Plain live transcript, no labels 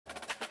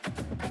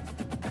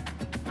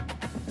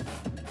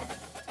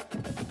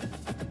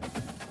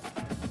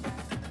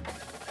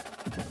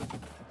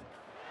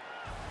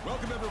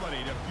Welcome, everybody,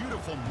 to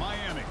beautiful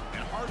Miami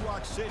and Hard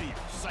Rock Stadium,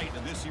 site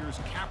of this year's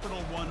Capital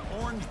One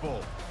Orange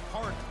Bowl,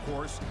 part, of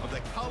course, of the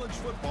college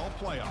football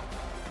playoff.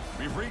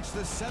 We've reached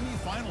the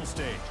semifinal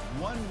stage,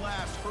 one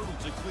last hurdle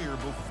to clear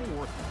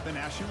before the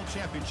national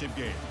championship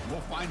game.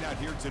 We'll find out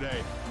here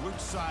today which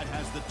side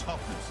has the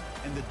toughness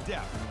and the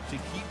depth to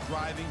keep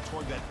driving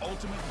toward that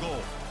ultimate goal,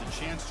 the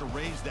chance to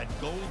raise that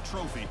gold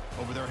trophy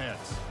over their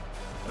heads.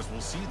 As we'll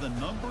see the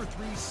number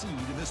 3 seed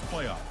in this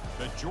playoff,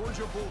 the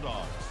Georgia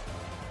Bulldogs,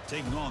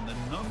 taking on the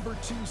number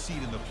 2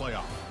 seed in the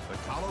playoff, the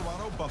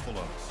Colorado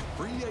Buffaloes.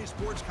 For EA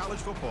Sports College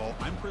Football,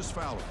 I'm Chris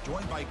Fowler,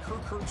 joined by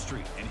Kirk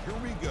Herbstreit. And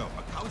here we go,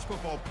 a college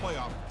football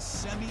playoff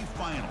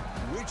semifinal.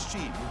 Which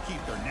team will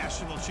keep their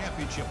national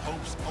championship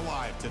hopes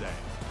alive today?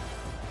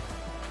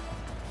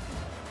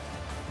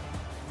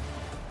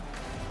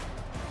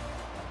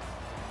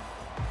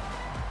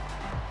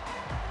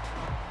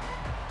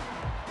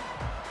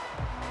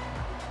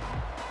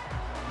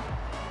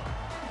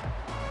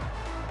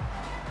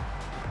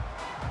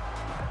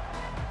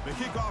 The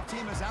kickoff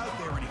team is out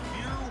there, and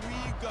here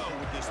we go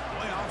with this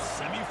playoff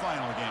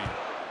semifinal game.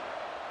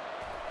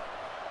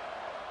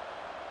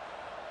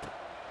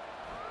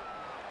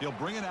 He'll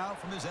bring it out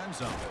from his end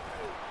zone.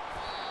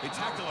 They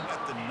tackle him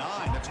at the 9.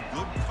 That's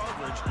good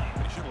coverage,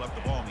 but he should have left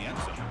the ball in the end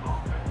zone.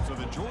 So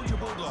the Georgia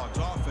Bulldogs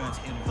offense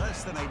in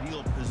less than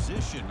ideal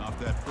position off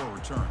that poor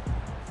return.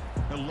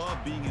 I love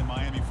being in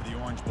Miami for the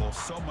Orange Bowl.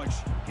 So much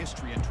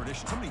history and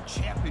tradition. So many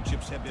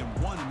championships have been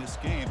won in this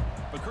game.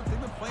 But, Kirk,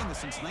 they've been playing this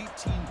since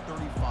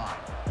 1935.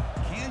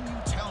 Can you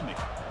tell me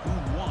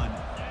who won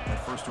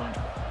that first Orange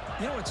Bowl?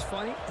 You know what's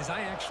funny is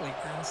I actually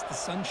asked the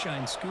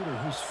Sunshine Scooter,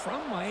 who's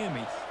from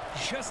Miami,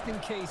 just in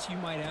case you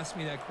might ask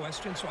me that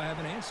question, so I have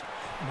an answer.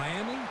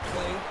 Miami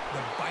played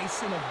the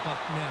Bison of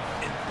Bucknell,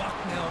 and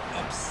Bucknell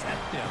upset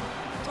them.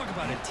 Talk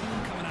about a team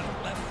coming out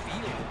of left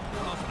field and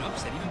pulling off an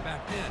upset even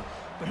back then.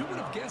 But who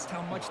would have guessed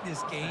how much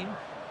this game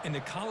and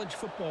the college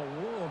football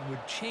world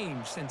would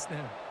change since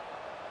then?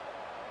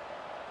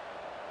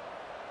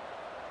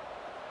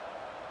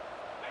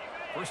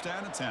 First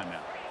down and 10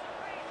 now.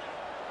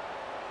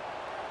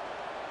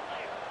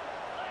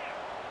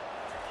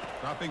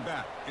 Dropping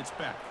back. It's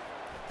back.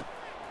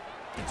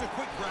 It's a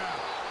quick grab.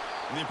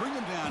 And they bring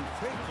him down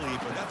quickly,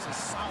 but that's a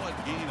solid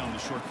gain on the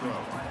short throw.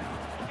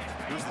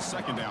 Here's the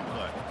second down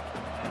play.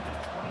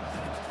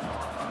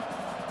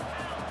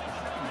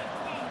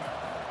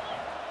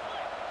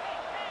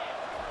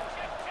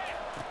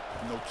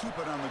 And they'll keep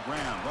it on the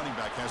ground. Running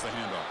back has the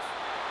handoff.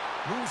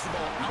 Moves the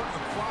ball out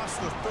across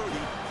the 30.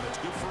 That's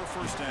good for a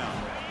first down.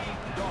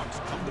 The Dogs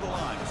come to the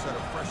line to set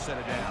a fresh set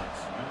of downs.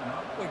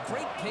 With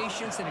great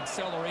patience and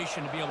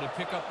acceleration to be able to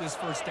pick up this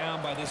first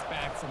down by this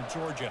back from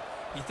Georgia.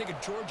 You think of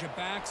Georgia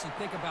backs, you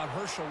think about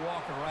Herschel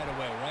Walker right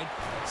away, right?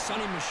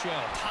 Sonny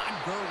Michel, Todd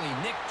Gurley,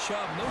 Nick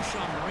Chubb,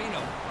 Noshawn Marino.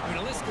 I mean,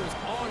 the list goes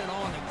on and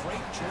on of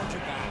great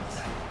Georgia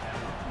backs.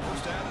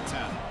 First down and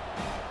 10.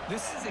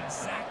 This is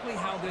exactly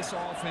how this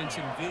offense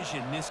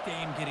envisioned this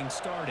game getting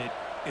started,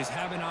 is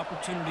having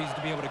opportunities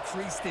to be able to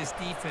crease this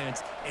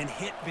defense and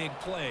hit big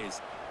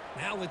plays.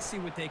 Now let's see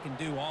what they can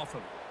do off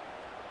of it.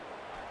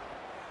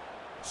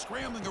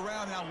 Scrambling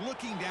around now,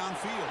 looking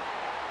downfield.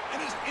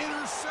 And is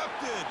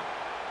intercepted.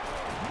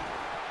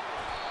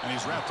 And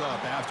he's wrapped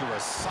up after a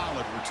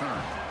solid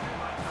return.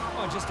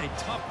 Oh, just a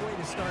tough way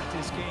to start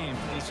this game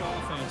for this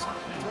offense.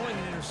 Throwing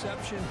an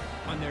interception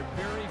on their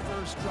very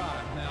first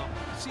drive. Now,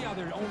 see how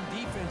their own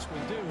defense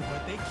will do,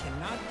 but they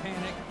cannot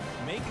panic,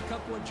 make a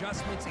couple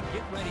adjustments, and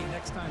get ready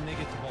next time they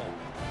get the ball.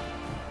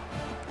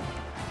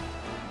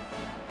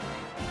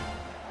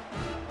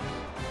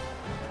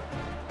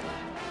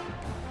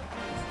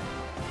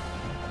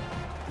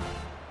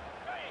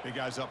 Big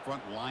guys up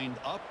front lined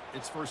up.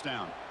 It's first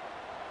down.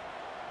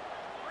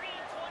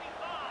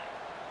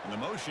 And the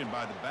motion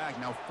by the back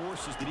now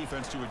forces the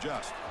defense to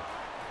adjust.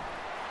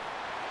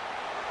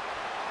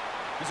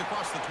 He's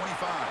across the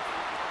 25.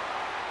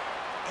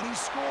 And he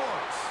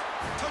scores.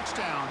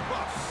 Touchdown,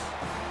 Buffs.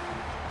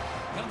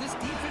 Now this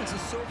defense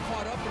is so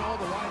caught up in all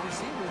the wide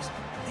receivers,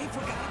 they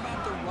forgot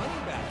about their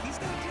running back.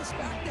 He's not just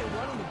back there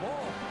running the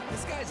ball.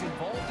 This guy's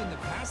involved in the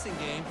passing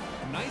game.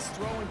 A nice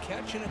throw and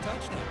catch and a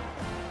touchdown.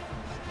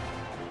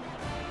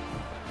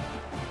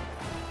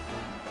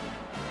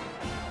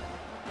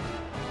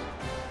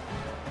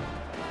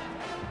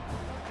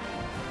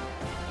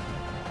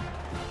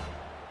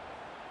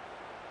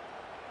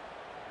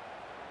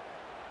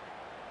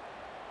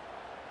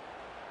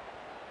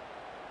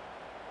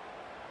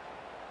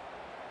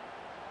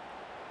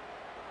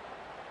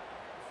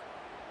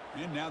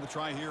 And now the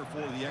try here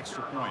for the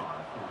extra point.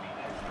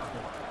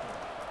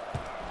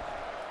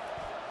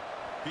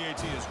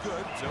 PAT is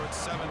good, so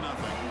it's 7-0.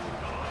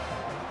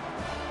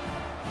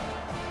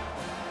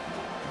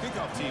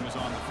 Kickoff team is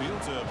on the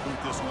field to boot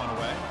this one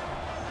away.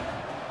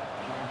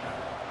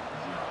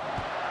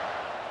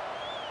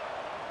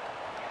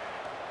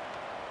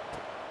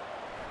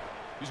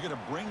 He's going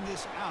to bring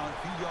this out a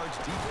few yards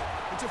deep.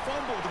 It's a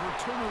fumble. The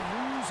returner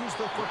loses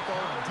the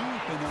football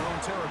deep in their own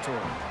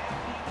territory.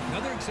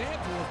 Another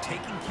example of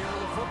taking care of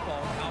the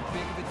football and how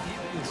big of a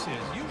deal this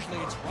is. Usually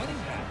it's running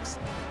backs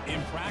in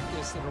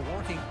practice that are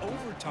working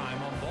overtime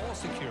on ball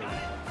security.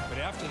 But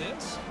after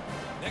this,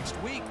 next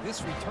week,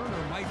 this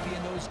returner might be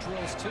in those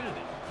drills too.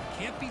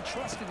 Can't be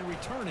trusted to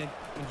return it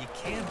when you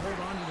can't hold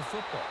on to the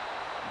football.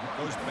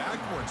 Goes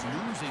backwards,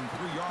 losing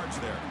 3 yards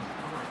there.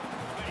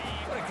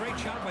 What a great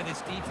job by this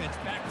defense.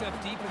 Backed up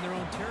deep in their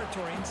own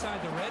territory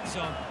inside the red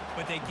zone,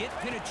 but they get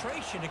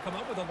penetration to come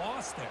up with a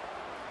loss there.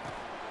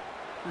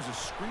 Here's a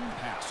screen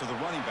pass to the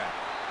running back.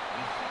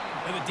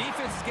 And the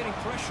defense is getting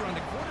pressure on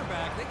the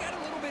quarterback. They got a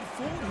little bit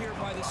fooled here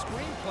by the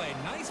screenplay.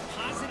 Nice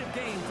positive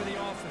gain for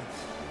the offense.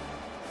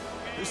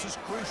 This is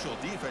crucial.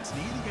 Defense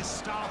needing a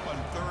stop on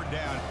 3rd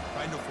down,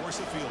 trying to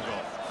force a field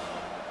goal.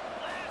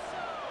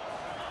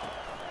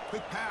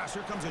 Quick pass.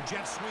 Here comes a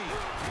jet sweep.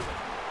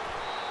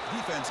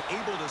 Defense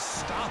able to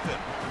stop him.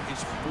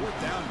 It's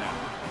 4th down now.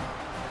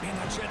 Man,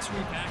 that jet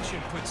sweep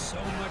action puts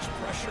so much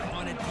pressure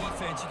on a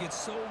defense. You get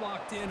so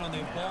locked in on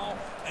the ball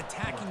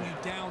attacking you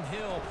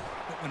downhill.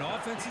 But when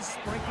offenses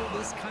sprinkle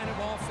this kind of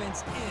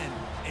offense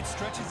in, it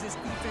stretches this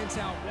defense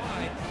out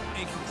wide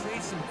and can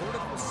create some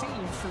vertical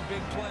seams for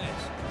big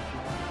plays.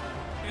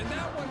 And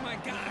that one, my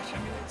gosh, I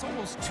mean, it's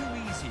almost too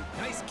easy.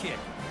 Nice kick.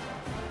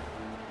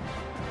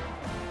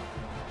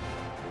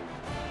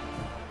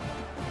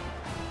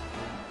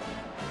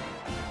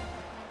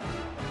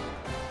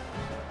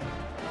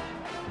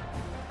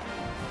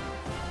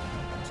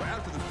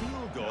 After the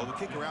field goal, the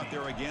kicker out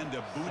there again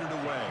to boot it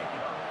away.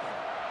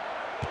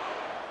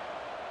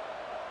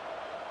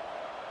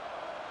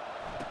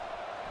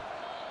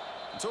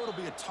 So it'll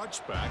be a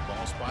touchback.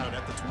 Ball spotted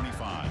at the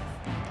 25.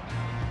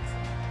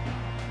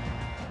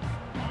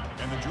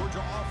 And the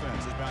Georgia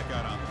offense is back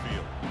out on the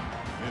field.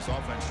 This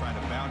offense trying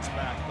to bounce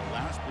back the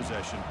last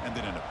possession and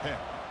then in a pick.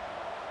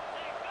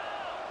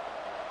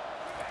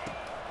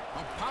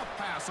 A pop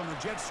pass on the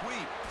jet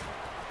sweep.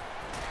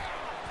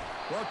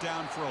 Brought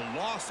down for a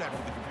loss after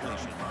the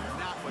completion.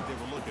 Not what they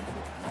were looking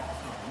for.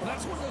 Well,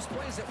 that's one of those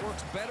plays that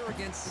works better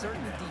against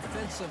certain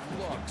defensive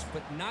looks,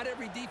 but not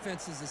every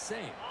defense is the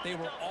same. They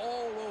were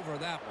all over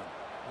that one.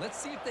 Let's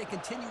see if they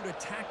continue to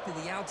attack to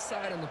the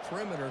outside on the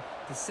perimeter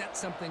to set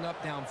something up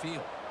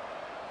downfield.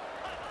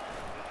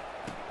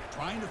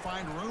 Trying to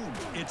find room.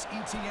 It's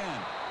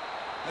ETN.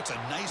 That's a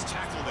nice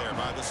tackle there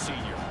by the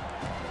senior.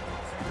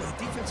 The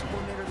defensive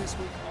coordinator this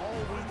week all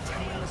week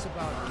telling us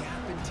about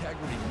gap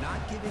integrity,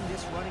 not giving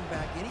this running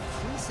back any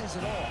creases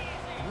at all.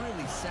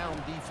 Really sound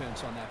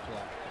defense on that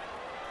play.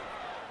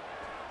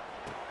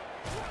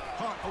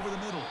 Caught over the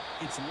middle.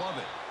 It's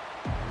Lovett.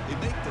 They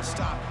make the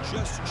stop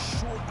just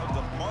short of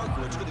the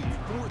marker. It's going to be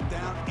 4th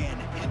down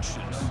and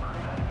inches.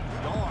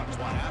 The Dogs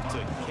will have to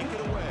kick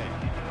it away.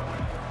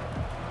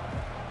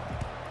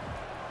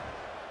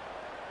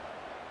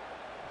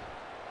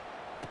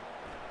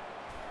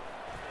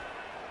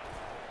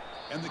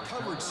 And the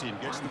coverage team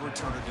gets the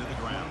returner to the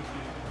ground.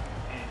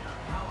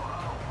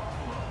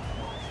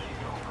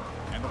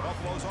 And the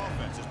Buffalo's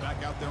offense is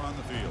back out there on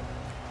the field.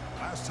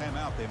 Last time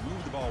out, they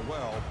moved the ball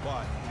well,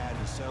 but had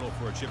to settle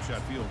for a chip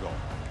shot field goal.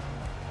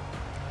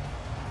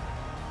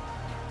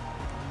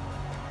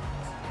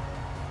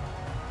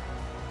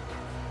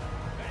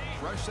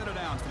 Fresh set of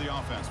downs for the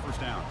offense.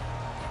 1st down.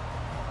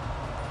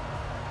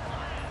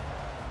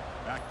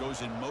 Back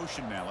goes in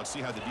motion now. Let's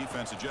see how the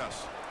defense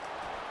adjusts.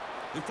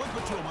 They flip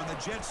it to him on the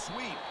jet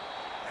sweep.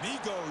 And he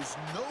goes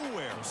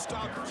nowhere.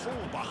 Stopped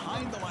cold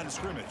behind the line of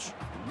scrimmage.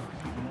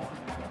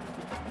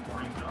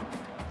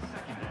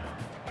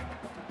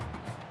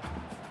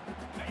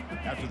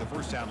 After the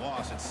 1st down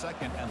loss, it's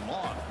 2nd and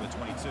long for the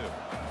 22.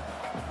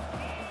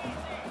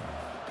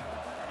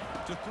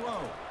 To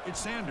throw, it's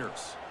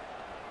Sanders.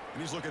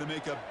 And he's looking to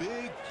make a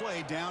big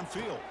play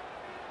downfield.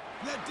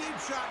 And that deep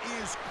shot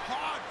is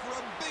caught for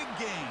a big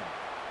gain.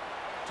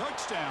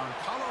 Touchdown,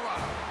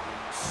 Colorado.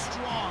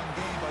 Strong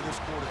game by this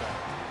quarterback.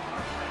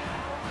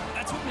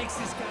 That's what makes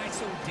this guy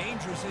so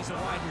dangerous as a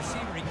wide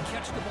receiver. He can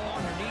catch the ball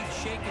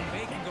underneath, shake and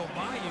bake and go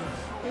by you,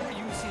 or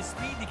use his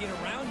speed to get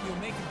around you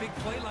and make a big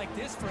play like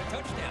this for a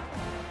touchdown.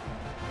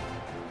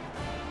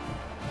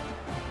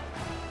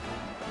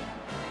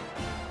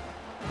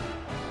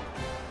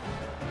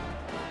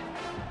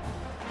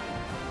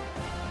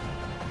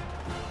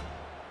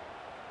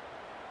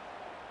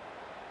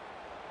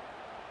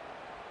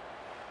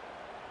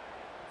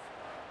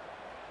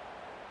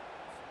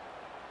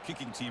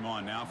 Kicking team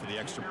on now for the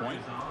extra point.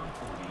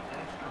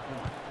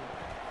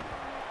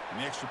 And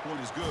the extra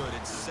point is good.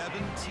 It's 17-0.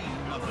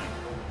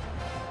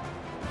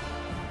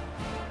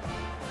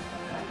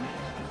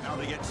 Now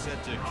they get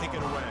set to kick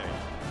it away.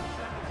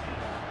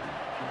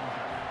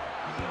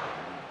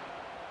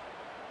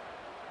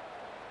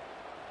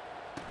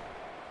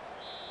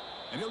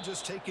 And he'll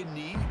just take a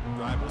knee.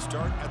 Drive will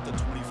start at the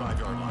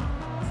 25-yard line.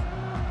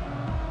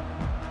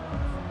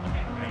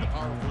 And the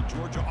powerful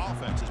Georgia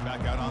offense is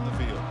back out on the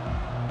field.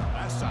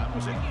 Last time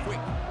was a quick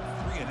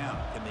 3 and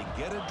out. Can they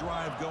get a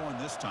drive going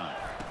this time?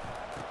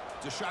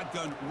 It's a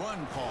shotgun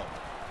run call.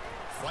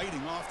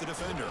 Fighting off the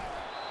defender.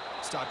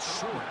 Stopped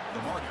short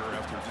the marker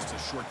after just a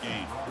short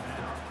gain.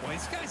 Well,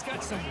 this guy's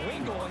got some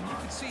wiggle, and you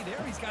can see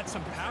there he's got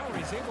some power.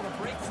 He's able to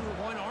break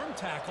through one arm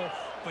tackle,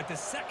 but the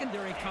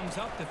secondary comes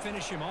up to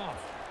finish him off.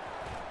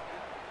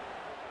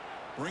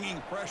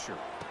 Bringing pressure.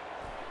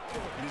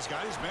 And he's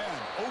got his man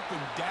open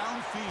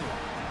downfield.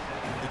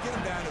 They get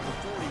him down to the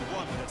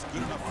 41, but that's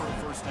good enough for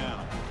a first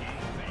down.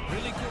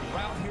 Really good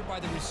route here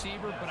by the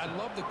receiver, but I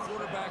love the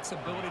quarterback's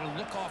ability to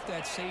look off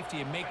that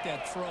safety and make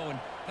that throw. And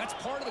that's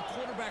part of the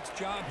quarterback's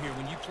job here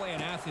when you play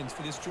in Athens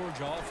for this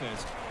Georgia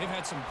offense. They've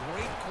had some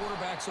great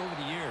quarterbacks over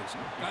the years.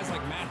 Guys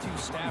like Matthew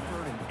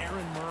Stafford and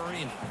Aaron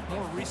Murray, and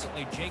more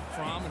recently Jake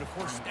Fromm, and of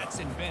course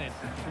Stetson Bennett,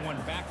 who won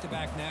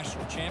back-to-back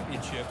national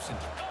championships. And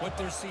what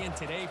they're seeing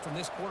today from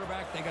this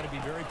quarterback, they got to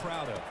be very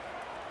proud of.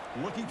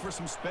 Looking for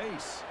some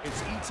space.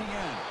 It's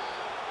ETN.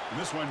 And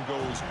this one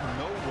goes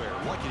nowhere.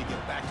 Lucky to get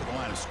back to the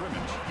line of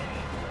scrimmage.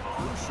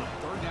 Crucial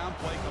third down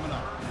play coming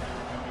up.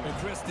 Well,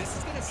 Chris, this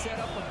is going to set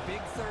up a big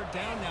third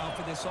down now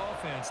for this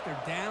offense. They're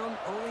down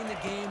early in the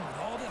game with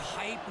all the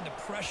hype and the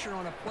pressure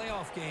on a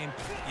playoff game.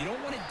 You don't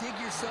want to dig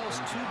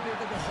yourselves too big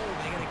of a hole.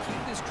 They got to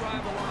keep this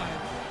drive alive,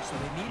 so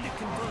they need to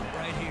convert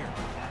right here.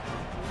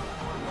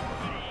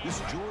 This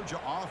Georgia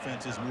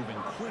offense is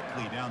moving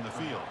quickly down the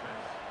field.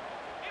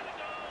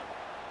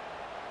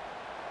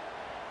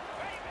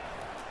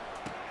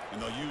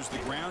 And they'll use the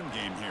ground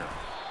game here.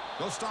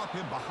 They'll stop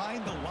him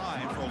behind the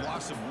line for a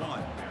loss of 1.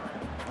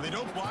 And they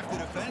don't block the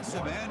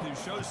defensive end, who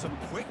shows some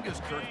quickness,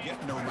 Kirk,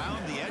 getting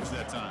around the edge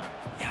that time.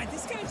 Yeah,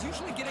 this guy's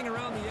usually getting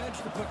around the edge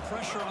to put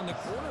pressure on the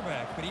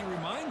quarterback, but he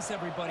reminds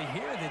everybody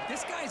here that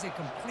this guy's a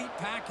complete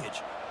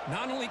package.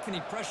 Not only can he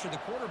pressure the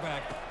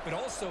quarterback, but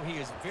also he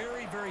is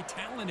very, very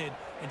talented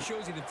and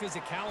shows you the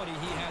physicality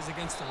he has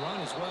against the run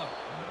as well.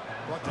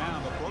 Brought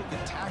down, the broken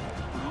tackle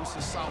produces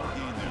a solid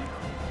gain there.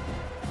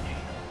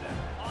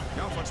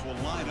 The offense will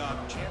line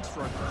up. Chance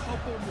for a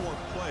couple more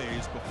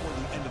plays before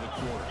the end of the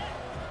quarter.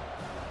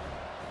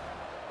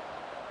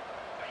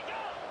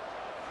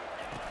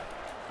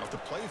 Off the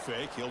play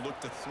fake, he'll look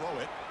to throw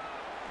it.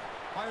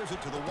 Fires it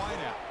to the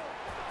wideout.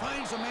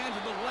 Finds a man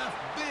to the left.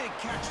 Big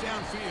catch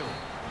downfield.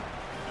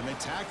 And they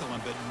tackle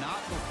him, but not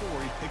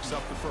before he picks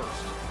up the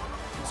first.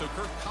 So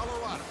Kirk,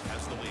 Colorado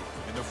has the lead.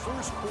 And the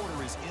first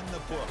quarter is in the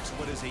books.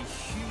 What is a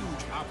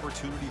huge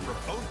opportunity for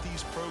both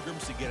these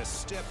programs to get a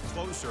step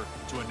closer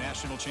to a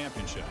national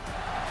championship.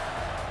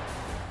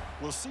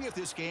 We'll see if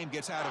this game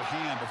gets out of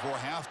hand before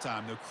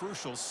halftime. The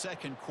crucial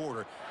second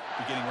quarter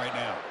beginning right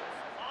now.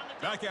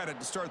 Back at it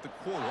to start the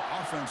quarter.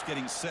 Offense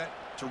getting set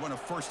to run a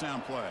first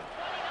down play.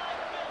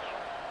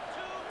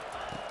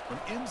 From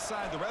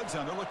inside the red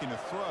zone, they're looking to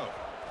throw.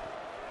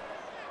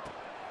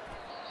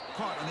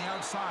 Caught on the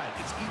outside.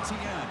 It's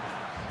ETN.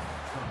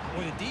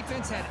 Well, the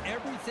defense had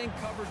everything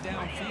covered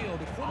downfield.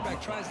 The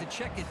quarterback tries to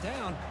check it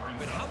down,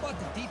 but how about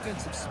the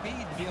defensive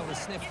speed to be able to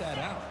sniff that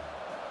out?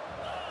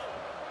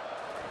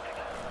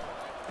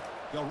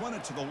 They'll run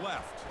it to the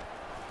left.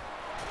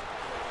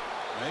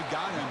 They've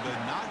got him, but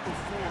not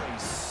before a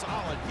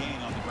solid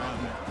gain on the ground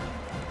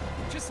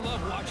there. Just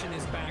love watching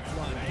his back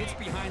run. Gets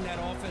behind that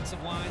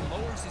offensive line,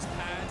 lowers his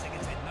pads, and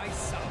gets a nice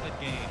solid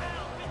gain.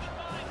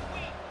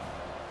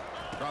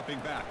 Dropping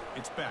back.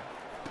 It's back.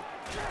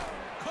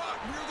 Caught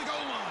near the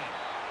goal line.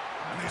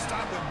 And they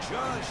stop him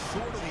just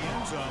short of the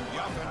end zone.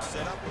 The offense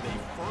set up with a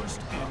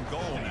first and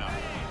goal now.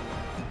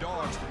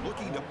 Dogs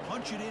looking to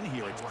punch it in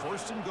here. It's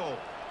first and goal.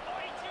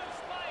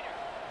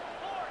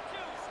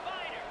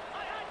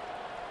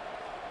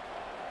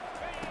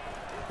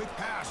 Quick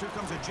pass. Here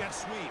comes a jet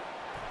sweep.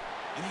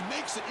 And he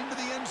makes it into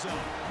the end zone.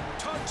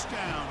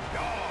 Touchdown,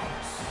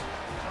 Dogs.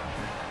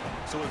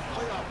 So with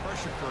playoff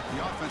pressure, Kirk,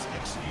 the offense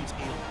executes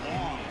a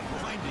long,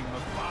 grinding,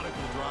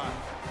 methodical drive.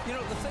 You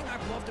know, the thing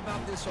I've loved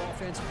about this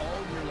offense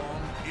all year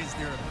long is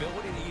their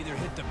ability to either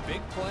hit the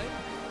big play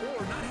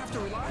or not have to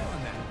rely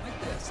on that.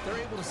 Like this. They're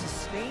able to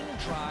sustain a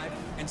drive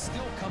and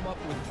still come up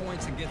with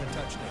points and get a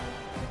touchdown.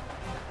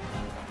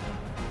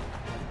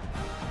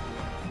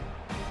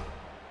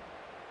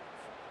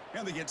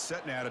 And they get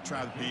set now to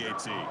try the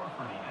PAT.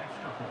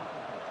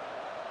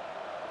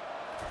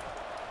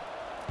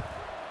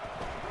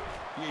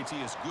 PAT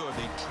is good.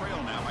 They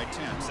trail now by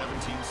 10,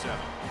 17-7.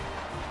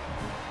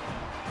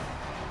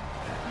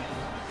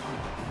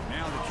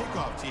 Now the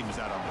kickoff team is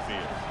out on the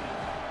field.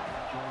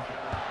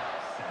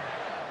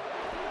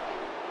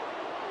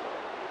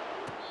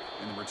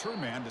 And the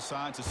return man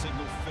decides to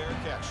signal fair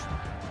catch.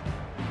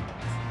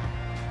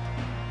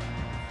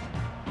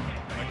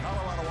 The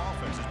Colorado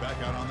offense is back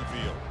out on the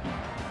field.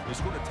 They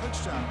scored a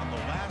touchdown on the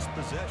last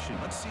possession.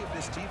 Let's see if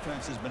this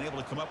defense has been able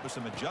to come up with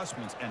some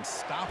adjustments and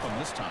stop them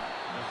this time.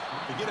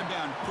 To get him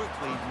down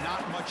quickly,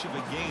 not much of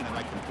a gain on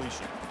that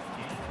completion.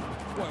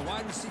 Boy,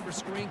 wide receiver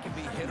screen can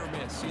be hit or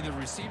miss. Either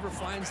receiver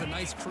finds a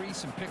nice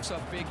crease and picks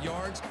up big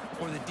yards,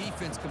 or the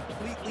defense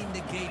completely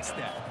negates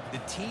that. The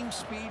team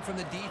speed from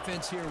the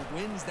defense here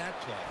wins that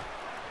play.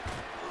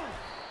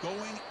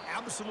 Going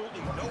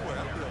absolutely nowhere.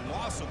 That'll be a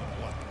loss of the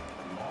play.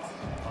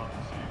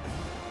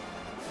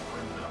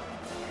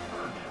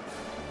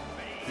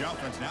 The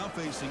offense now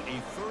facing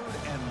a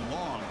 3rd and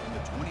long from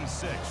the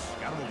 26.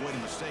 Got to avoid a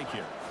mistake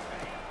here.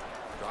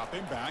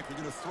 Dropping back. They're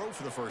going to throw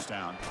for the first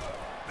down.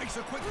 Makes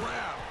a quick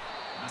grab.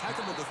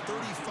 Tackled at the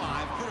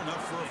 35. Good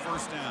enough for a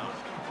first down.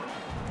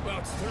 Well,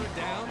 it's 3rd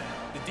down.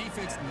 The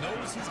defense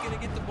knows he's going to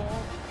get the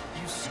ball.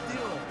 You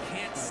still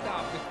can't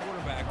stop the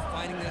quarterback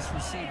finding this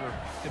receiver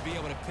to be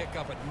able to pick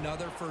up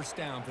another first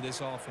down for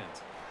this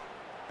offense.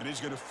 And he's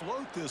going to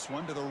float this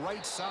one to the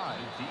right side.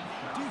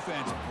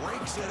 Defense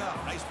breaks it up.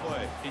 Nice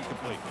play.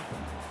 Incomplete.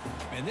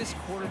 And this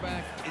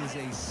quarterback is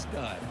a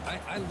stud.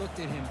 I looked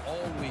at him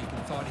all week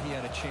and thought he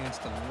had a chance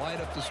to light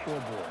up the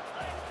scoreboard.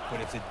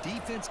 But if the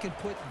defense can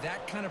put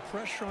that kind of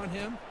pressure on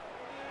him.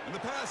 And the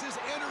pass is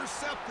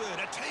intercepted.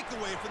 A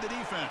takeaway for the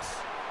defense.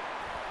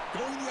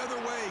 Going the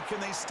other way. Can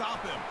they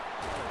stop him?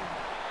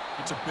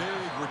 It's a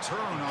big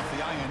return off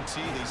the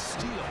INT. They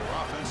steal their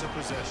offensive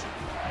possession.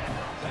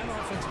 That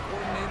offensive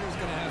coordinator is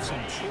going to have some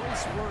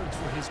choice words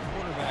for his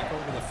quarterback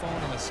over the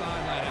phone on the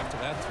sideline after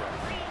that throw.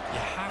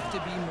 You have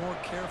to be more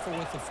careful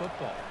with the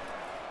football.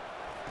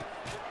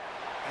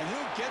 And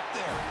he'll get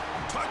there.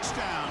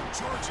 Touchdown,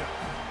 Georgia.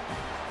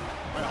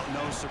 Well,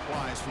 no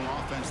surprise from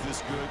offense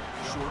this good.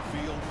 Short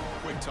field,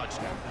 quick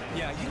touchdown.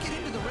 Yeah, you get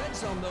into the red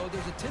zone, though,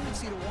 there's a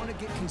tendency to want to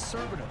get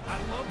conservative. I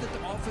love that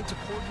the offensive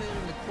coordinator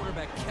and the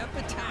quarterback kept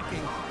attacking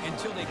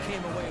until they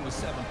came away with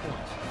 7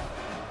 points.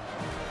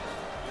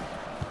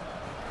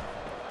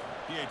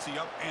 PAT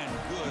up and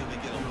good.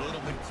 They get a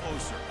little bit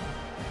closer.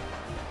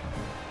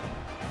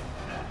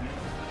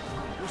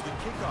 Here's the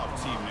kickoff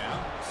team now,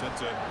 set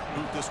to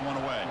boot this one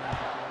away.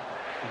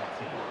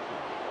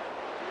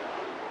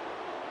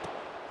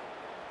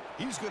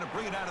 He's going to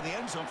bring it out of the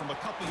end zone from a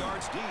couple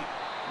yards deep.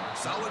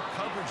 Solid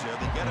coverage there.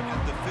 They get him at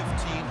the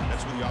 15.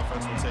 That's where the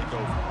offense will take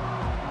over.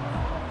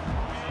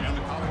 And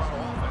the Colorado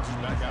offense is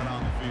back out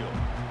on the field.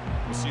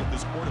 We'll see if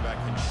this quarterback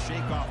can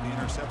shake off the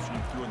interception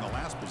he threw in the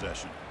last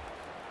possession.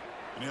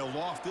 And he'll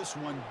loft this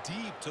one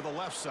deep to the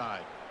left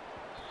side.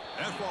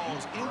 That ball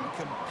is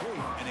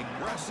incomplete. An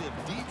aggressive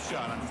deep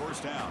shot on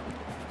first down.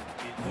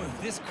 Boy,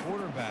 this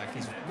quarterback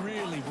is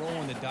really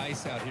rolling the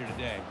dice out here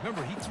today.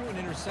 Remember, he threw an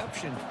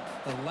interception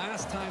the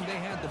last time they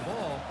had the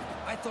ball.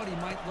 I thought he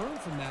might learn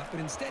from that, but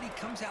instead he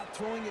comes out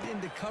throwing it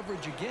into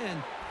coverage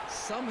again,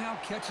 somehow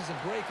catches a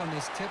break on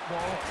this tip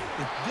ball.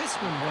 If this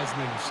one was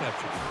an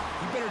interception,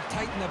 he better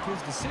tighten up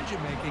his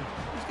decision-making.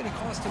 He's going to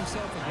cost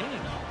himself a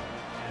game.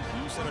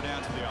 You set it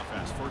down to the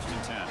offense, 1st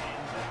and 10.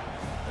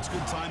 That's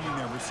good timing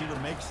there. Receiver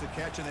makes the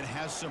catch and then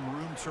has some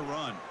room to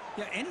run.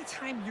 Yeah,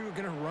 anytime you're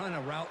going to run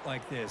a route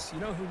like this, you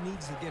know who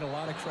needs to get a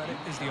lot of credit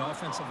is the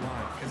offensive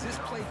line. Because this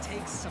play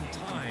takes some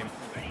time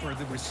for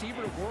the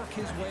receiver to work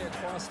his way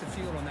across the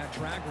field on that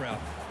drag route.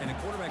 And the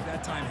quarterback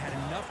that time had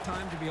enough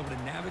time to be able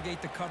to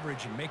navigate the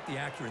coverage and make the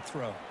accurate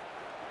throw.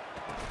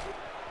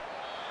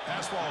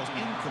 Pass ball is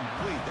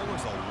incomplete. There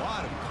was a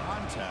lot of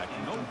contact.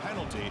 No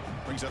penalty.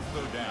 Brings up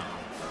 3rd down.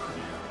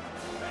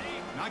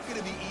 Not going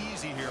to be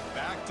easy here.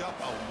 Backed up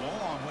a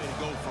long way to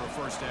go for a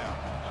first down.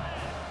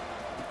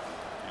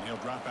 And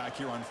he'll drop back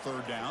here on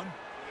 3rd down.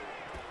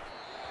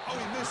 Oh,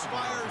 he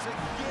misfires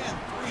again.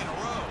 3 in a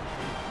row.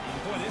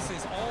 Boy, this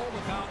is all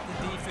about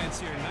the defense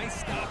here.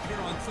 Nice stop here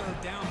on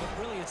 3rd down,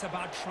 but really it's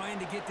about trying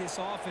to get this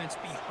offense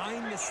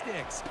behind the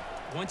sticks.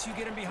 Once you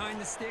get them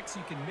behind the sticks,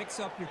 you can mix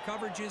up your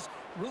coverages,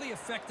 really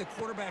affect the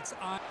quarterback's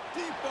eye.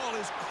 Deep ball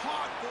is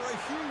caught for a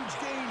huge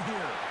gain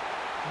here.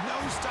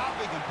 No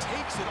stopping him.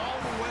 Takes it all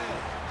the way.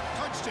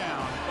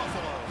 Touchdown,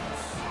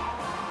 Buffaloes.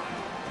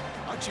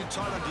 Aren't you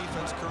taught on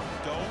defense, Kirk?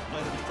 Don't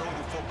let him throw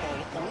the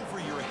football over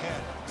your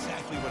head.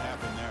 Exactly what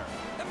happened there.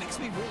 That makes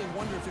me really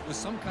wonder if it was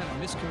some kind of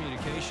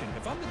miscommunication.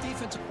 If I'm the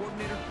defensive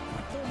coordinator,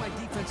 I pull my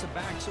defensive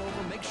backs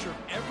over, make sure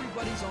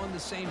everybody's on the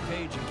same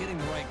page and getting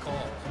the right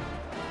calls.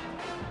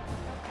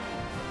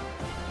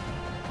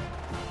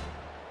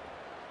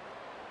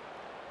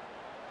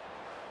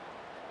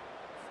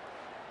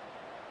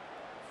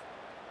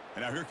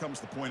 And now here comes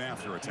the point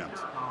after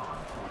attempt.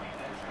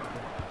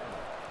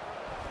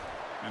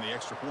 And the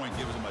extra point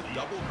gives them a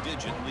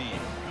double-digit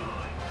lead.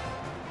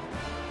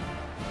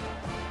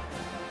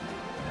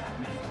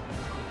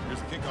 Here's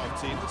the kickoff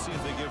team. Let's see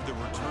if they give the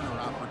returner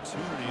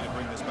opportunity to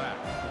bring this back.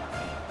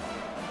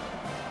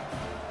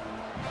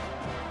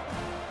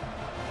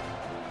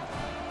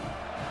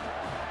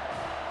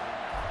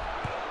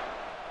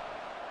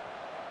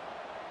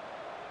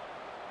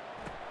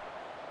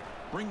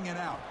 Bringing it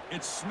out.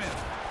 It's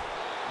Smith.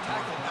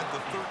 Tackled at the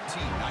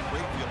 13. Not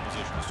great field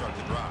position to start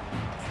the drive.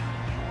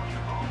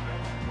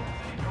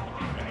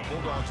 And the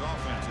Bulldogs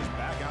offense is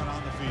back out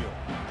on the field.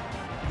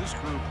 This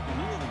group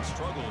really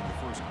struggled in the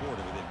first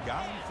quarter, but they've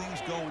gotten things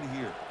going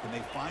here. Can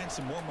they find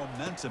some more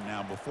momentum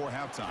now before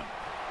halftime?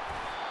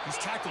 He's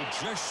tackled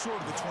just short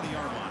of the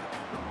 20-yard line.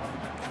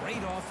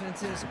 Great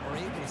offenses are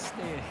able to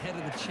stay ahead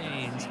of the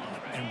chains,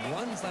 and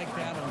runs like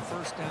that on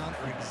first down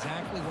are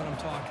exactly what I'm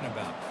talking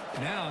about.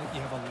 Now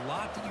you have a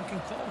lot that you can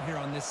call here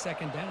on this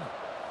 2nd down.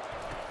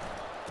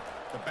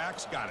 The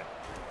back's got it.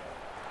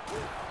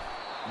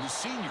 And the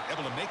senior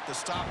able to make the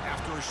stop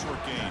after a short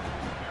gain.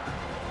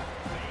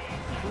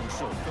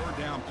 crucial third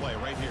down play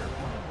right here.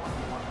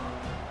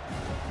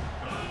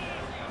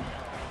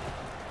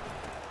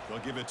 They'll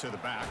give it to the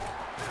back.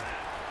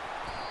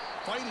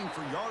 Fighting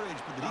for yardage,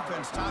 but the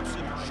defense stops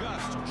him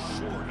just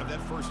short of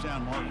that first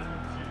down marker.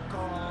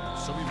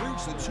 So we've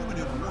reached the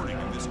 2-minute warning,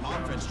 and this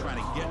offense trying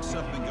to get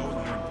something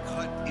going here and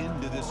cut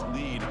into this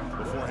lead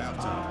before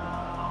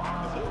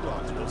halftime. The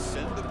Bulldogs will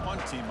send the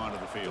punt team onto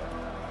the field,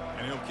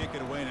 and he'll kick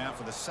it away now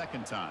for the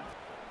second time.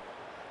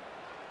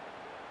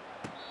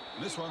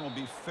 And this one will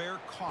be fair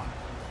caught.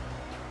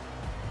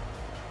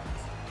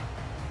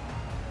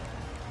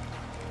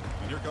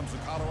 And here comes the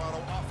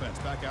Colorado offense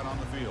back out on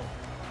the field.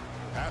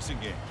 Passing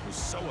game was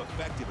so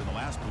effective in the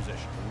last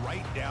possession,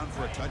 right down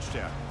for a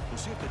touchdown. We'll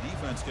see if the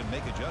defense can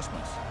make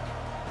adjustments.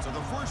 So the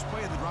first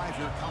play of the drive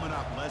here coming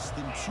up, less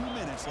than 2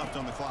 minutes left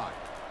on the clock.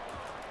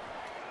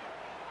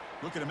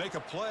 Looking to make a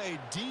play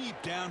deep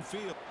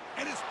downfield.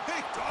 And it's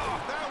picked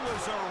off. That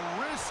was a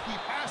risky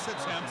pass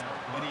attempt,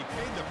 and he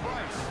paid the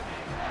price.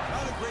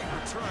 Not a great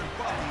return,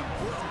 but the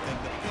important thing,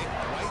 the pick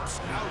wipes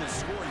out his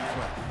scoring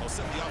threat. They'll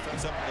set the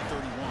offense up at the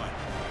 31.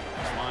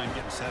 This line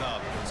getting set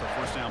up. It's a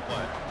first down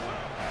play.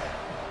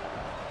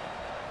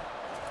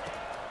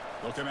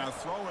 Looking out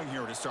throwing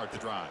here to start the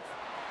drive.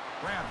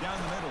 Grab down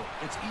the middle.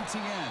 It's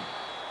ETN.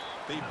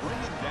 They bring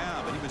him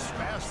down, but he was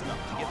fast enough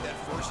to get that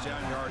first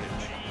down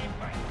yardage.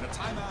 And a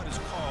timeout is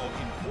called.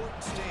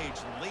 Important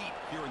stage late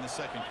here in the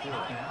second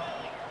quarter.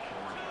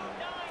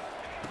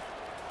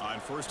 On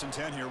 1st and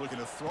 10 here, looking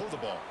to throw the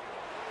ball.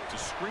 It's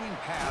a screen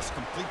pass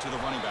complete to the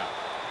running back.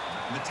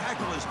 And the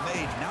tackle is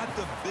made, not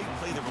the big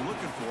play that we're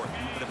looking for,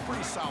 but a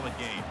pretty solid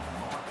game.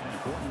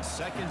 Important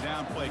second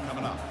down play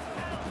coming up.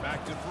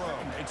 Back to throw.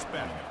 It's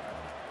Beck.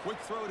 Quick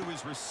throw to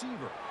his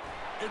receiver.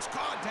 It's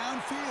caught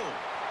downfield.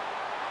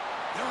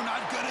 They're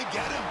not going to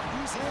get him.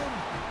 He's in.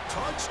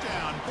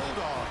 Touchdown,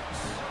 Bulldogs.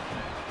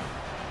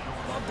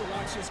 Love to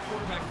watch this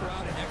quarterback go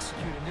out and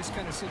execute in this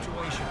kind of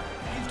situation.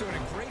 He's doing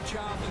a great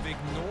job of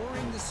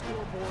ignoring the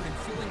scoreboard and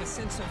feeling a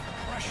sense of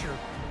pressure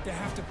to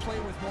have to play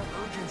with more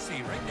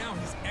urgency. Right now,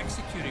 he's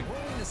executing.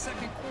 We're in the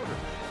second quarter.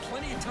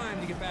 Plenty of time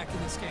to get back in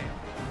this game.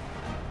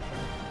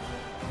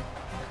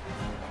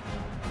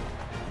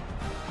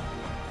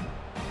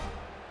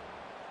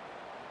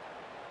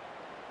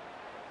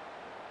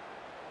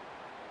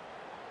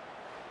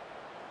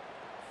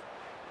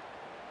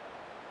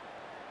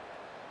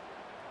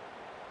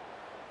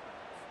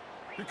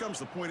 Here comes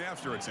the point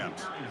after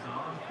attempt.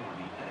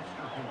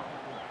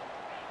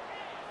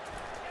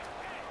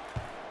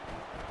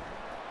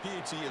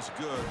 PAT is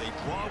good. They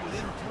draw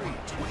within 3,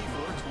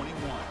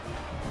 24-21.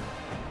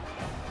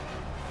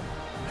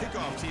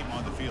 Kickoff team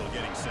on the field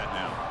getting set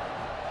now.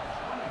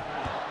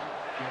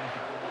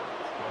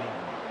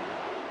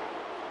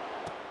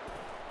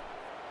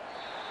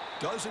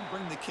 Doesn't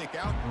bring the kick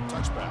out.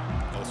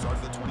 Touchback. They'll start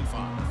at the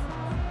 25.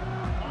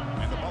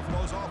 And the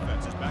Buffalo's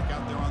offense is back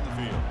out there on the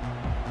field.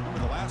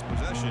 The last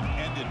possession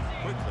ended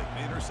quickly.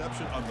 An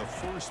interception on the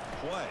first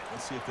play.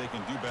 Let's see if they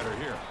can do better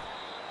here.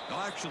 They'll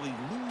actually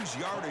lose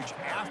yardage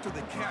after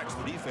the catch.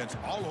 The defense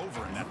all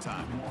over in that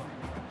time.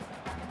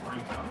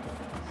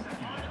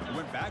 They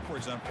went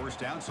backwards on first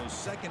down, so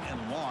second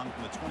and long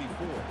from the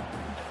 24.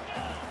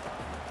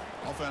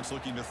 Offense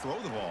looking to throw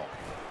the ball.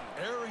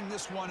 Airing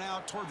this one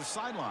out toward the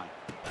sideline.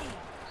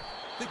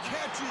 The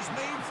catch is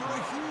made for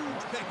a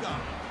huge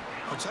pickup.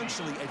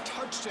 Potentially a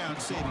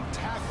touchdown-saving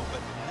tackle,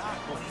 but not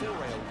before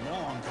a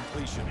long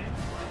completion.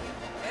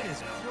 That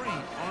is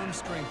great arm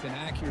strength and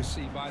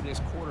accuracy by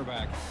this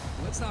quarterback.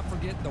 Let's not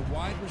forget the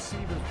wide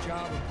receiver's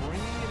job of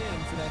bringing it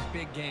in for that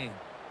big gain.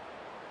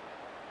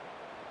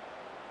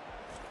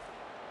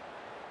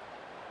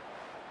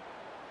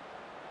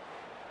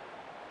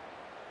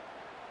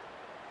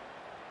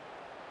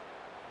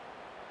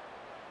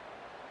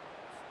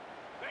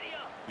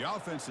 The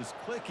offense is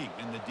clicking,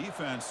 and the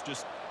defense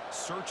just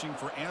searching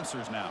for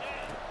answers now.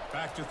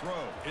 Back to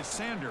throw. It's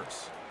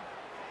Sanders.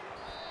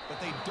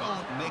 But they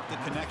don't make the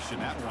connection.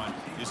 That one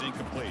is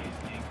incomplete.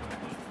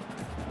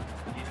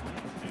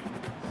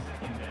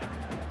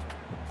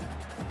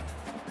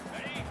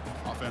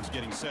 Offense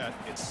getting set.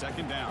 It's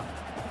second down.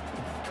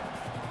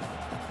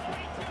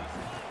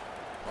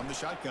 From the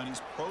shotgun,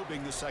 he's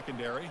probing the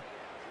secondary.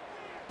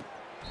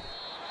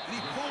 And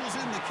he pulls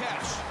in the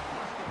catch.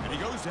 And he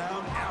goes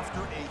down after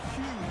a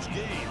huge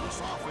gain.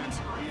 This offense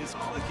is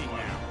clicking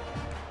now.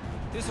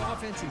 This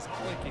offense is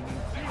clicking,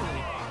 and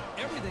clearly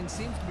everything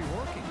seems to be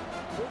working.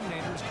 The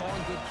coordinator is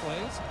calling good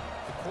plays.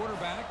 The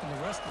quarterback and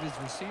the rest of his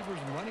receivers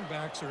and running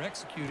backs are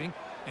executing.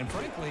 And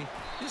frankly,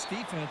 this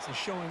defense is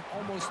showing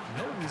almost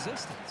no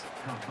resistance.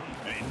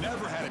 They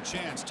never had a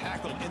chance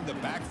tackled in the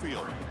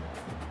backfield.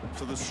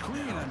 So the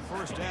screen on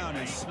first down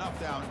is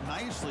snuffed out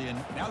nicely, and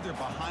now they're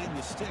behind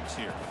the sticks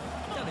here.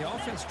 Yeah, the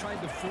offense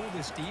tried to fool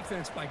this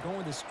defense by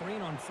going to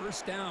screen on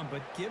first down,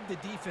 but give the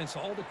defense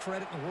all the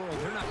credit in the world.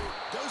 They're not.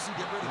 Doesn't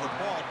get rid of the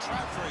ball.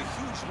 Trapped for a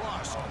huge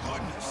loss.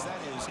 Goodness,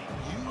 that is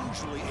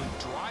usually a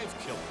drive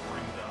killer.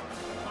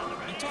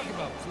 You talk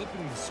about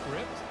flipping the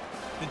script.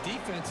 The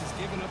defense is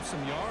giving up some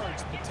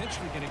yards,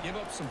 potentially going to give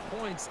up some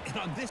points, and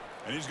on this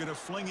And he's going to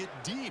fling it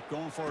deep,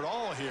 going for it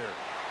all here.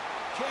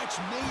 Catch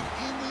made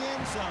in the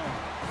end zone.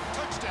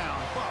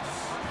 Touchdown,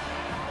 Buffs.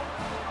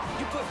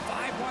 You put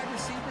 5 wide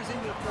receivers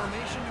into a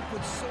formation, you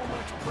put so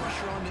much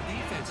pressure on the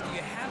defense. Do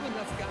you have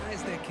enough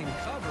guys that can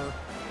cover?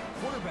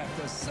 Quarterback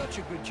does such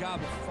a good job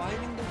of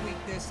finding the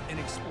weakness and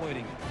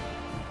exploiting it.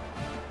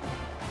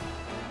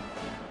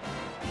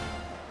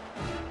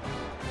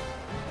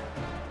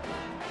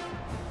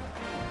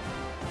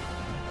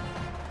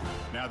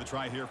 Now the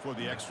try here for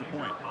the extra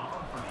point.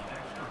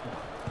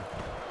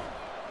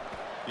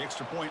 The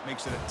extra point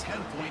makes it a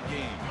 10-point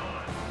game.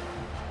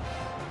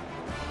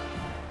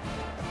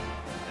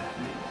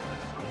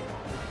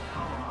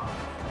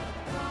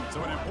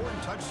 So an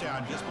important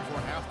touchdown just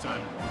before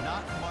halftime.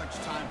 Not much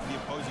time for the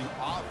opposing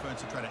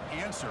offense to try to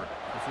answer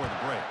before the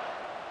break.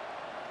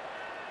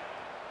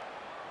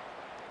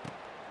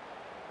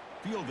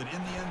 Fielded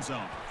in the end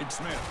zone. It's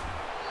Smith.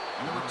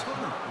 And the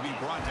returner will be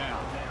brought down.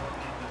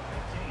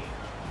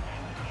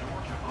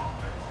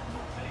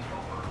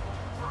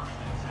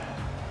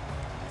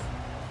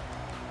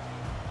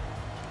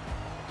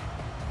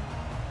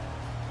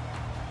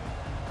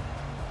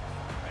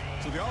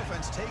 So the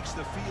offense takes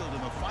the field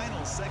in the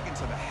final seconds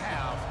of the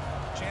half.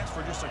 Chance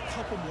for just a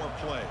couple more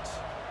plays.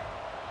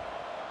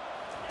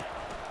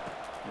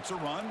 It's a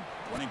run.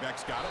 Running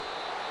back's got it.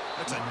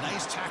 That's a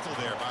nice tackle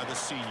there by the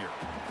senior.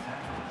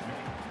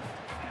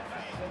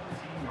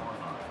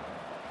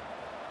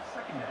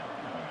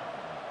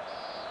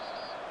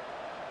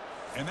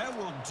 And that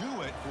will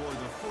do it for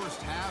the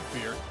first half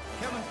here.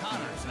 Kevin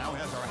Connors now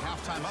has our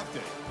halftime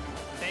update.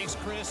 Thanks,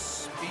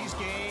 Chris. These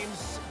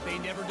games, they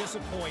never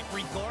disappoint,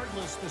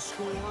 regardless the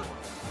score.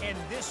 And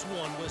this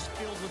one was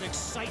filled with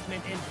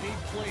excitement and big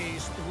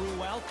plays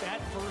throughout that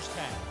first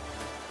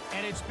half.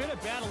 And it's been a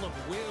battle of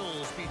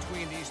wills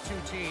between these two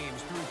teams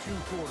through 2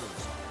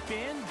 quarters.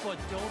 Bend but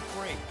don't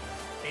break.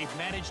 They've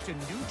managed to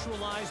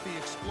neutralize the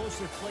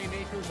explosive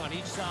playmakers on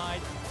each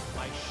side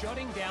by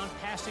shutting down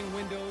passing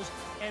windows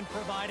and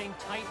providing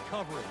tight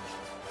coverage.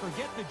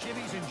 Forget the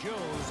Jimmies and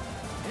Joes.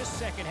 This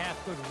second half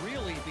could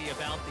really be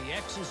about the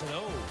X's and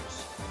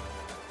O's.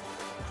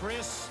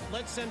 Chris,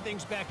 let's send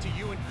things back to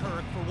you and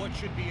Kirk for what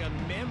should be a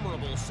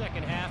memorable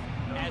second half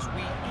as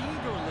we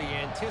eagerly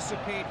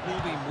anticipate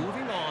we'll be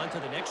moving on to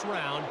the next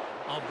round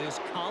of this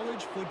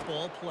college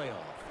football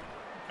playoff.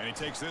 And he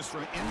takes this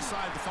from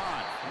inside the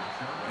 5.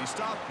 And he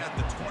stopped at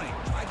the 20.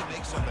 Tried to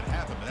make something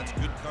happen, but that's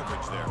good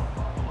coverage there.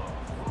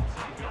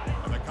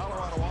 And the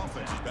Colorado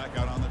offense is back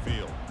out on the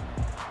field.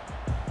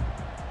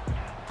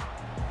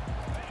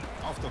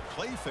 Off the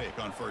play fake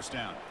on first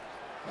down.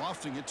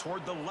 Lofting it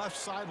toward the left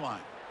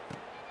sideline.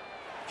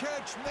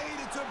 Catch made.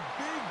 It's a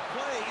big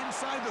play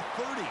inside the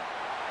 30.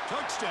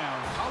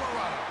 Touchdown,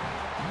 Colorado.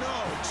 No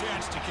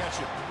chance to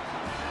catch it.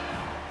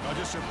 Now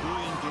just a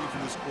brilliant game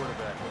from this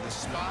quarterback. With a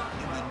spot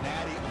in the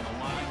natty on the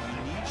line,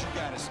 you need your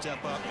guy to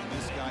step up, and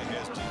this guy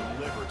has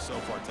delivered so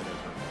far today.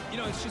 You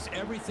know, it's just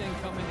everything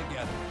coming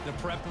together. The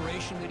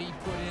preparation that he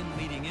put in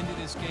leading into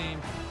this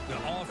game, the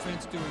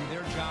offense doing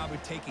their job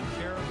of taking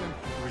care of him,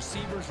 the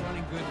receivers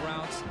running good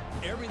routes.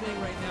 Everything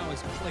right now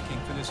is clicking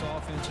for this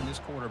offense and this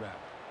quarterback.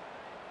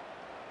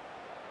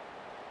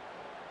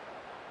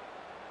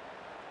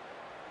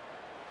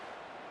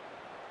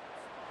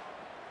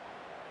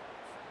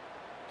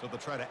 So they'll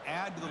try to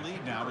add to the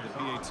lead now with the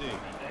PAT.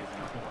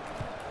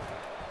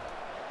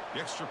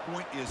 The extra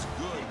point is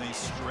good, and they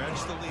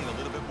stretch the lead a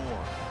little bit more.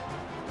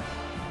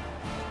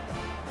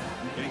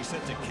 Getting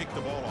set to kick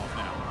the ball off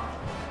now.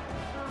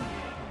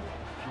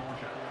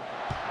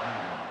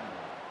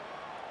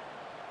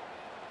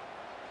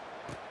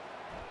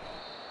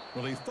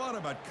 Well, he thought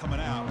about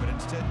coming out, but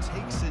instead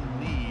takes a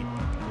knee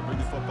to bring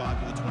the football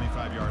to the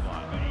 25-yard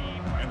line.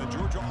 And the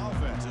Georgia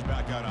offense is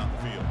back out on the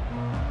field.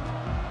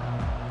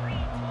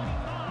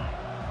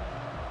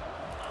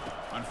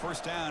 On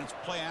first down, it's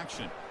play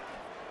action.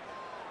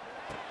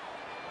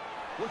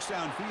 Looks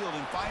downfield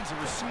and finds a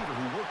receiver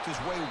who worked his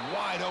way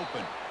wide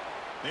open.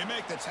 They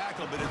make the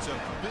tackle, but it's a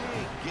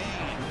big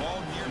gain.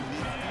 Ball near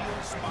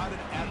midfield, spotted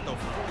at the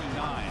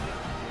 49.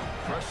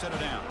 Fresh set of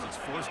downs. It's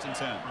 1st and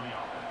 10.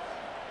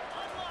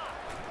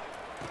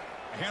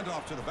 A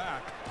handoff to the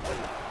back.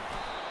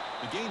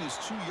 The gain is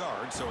 2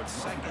 yards, so it's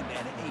 2nd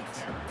and 8.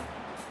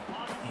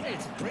 Hey,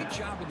 it's a great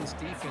job of this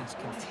defense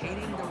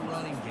containing the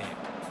running game.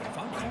 But if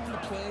I'm calling the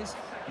plays,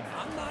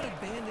 I'm not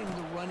abandoning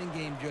the running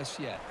game just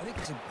yet. I think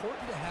it's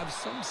important to have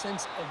some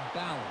sense of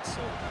balance.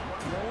 So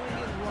throwing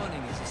and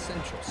running is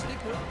essential.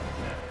 Stick with it.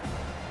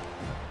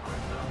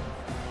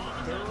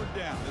 3rd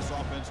down. This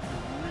offense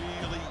could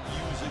really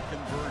use a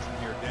conversion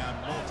here, down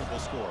multiple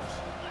scores.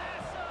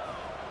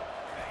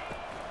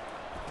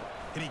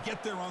 Can he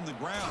get there on the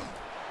ground?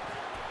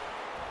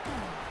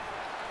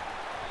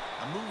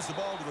 And moves the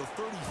ball to the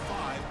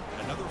 35.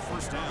 Another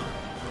 1st down.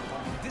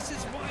 This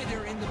is why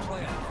they're in the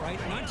playoff, right?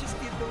 Not just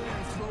the ability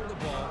to throw the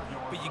ball,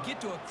 but you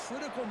get to a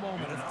critical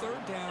moment, a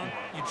 3rd down.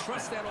 You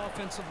trust that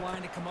offensive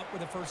line to come up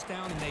with a 1st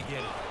down, and they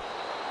get it.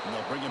 And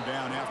they'll bring him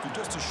down after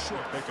just a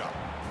short pickup.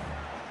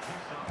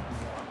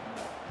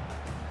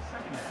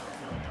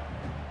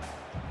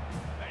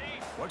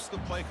 What's the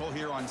play call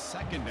here on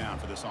second down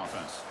for this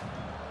offense?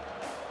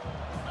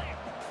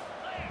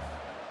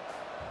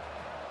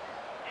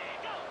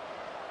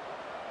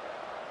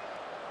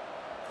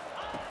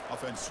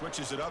 Offense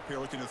switches it up here,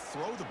 looking to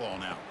throw the ball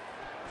now.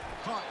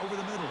 Caught over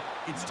the middle.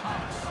 It's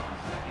Thomas.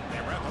 They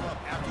wrap him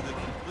up after the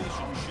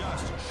completion,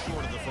 just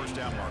short of the first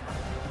down marker.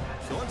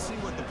 So let's see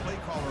what the play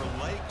caller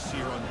likes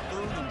here on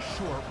 3rd and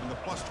short from the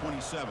plus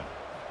 27.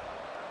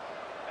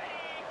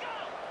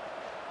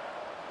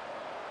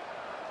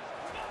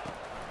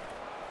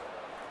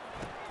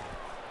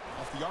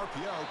 Off the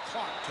RPO,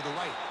 clock to the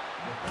right.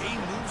 Gain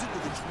moves it to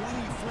the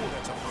 24.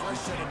 That's a fresh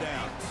set of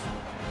downs.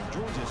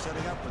 Georgia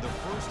setting up for the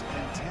 1st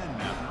and 10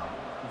 now.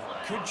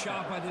 Good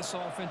job by this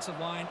offensive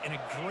line and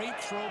a great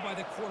throw by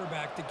the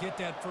quarterback to get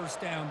that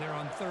first down there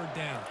on 3rd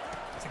down.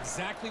 It's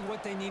exactly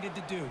what they needed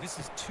to do. This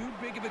is too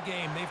big of a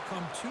game. They've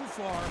come too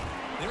far.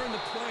 They're in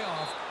the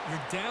playoff.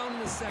 You're down in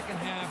the second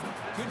half.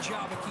 Good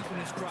job of keeping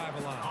this drive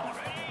alive.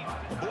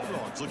 The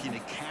Bulldogs looking to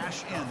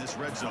cash in this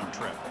red zone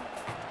trip.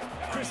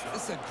 Chris,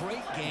 this is a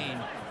great game,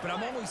 but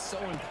I'm always so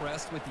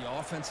impressed with the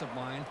offensive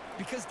line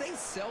because they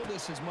sell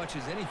this as much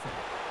as anything.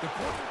 The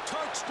quarter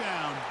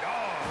touchdown,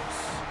 Dogs.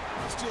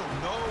 Still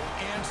no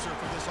answer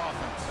for this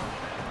offense.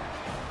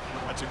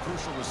 That's a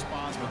crucial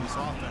response for this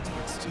offense,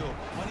 but still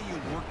plenty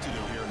of work to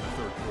do here in the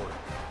 3rd quarter.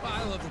 Well,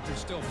 I love that they're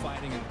still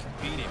fighting and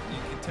competing.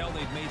 You can tell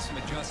they've made some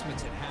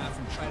adjustments at half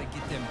and try to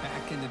get them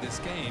back into this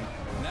game,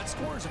 and that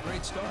score is a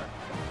great start.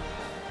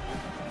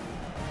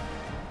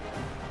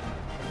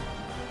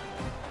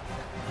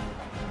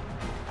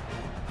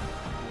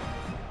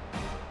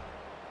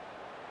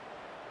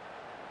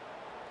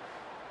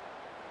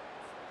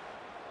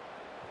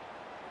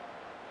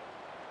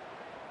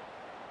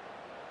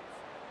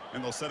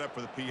 And they'll set up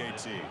for the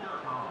PAT.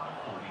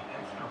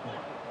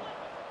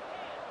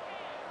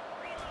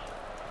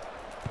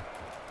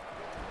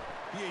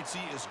 PAT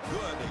is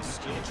good. They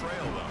still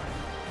trail, though.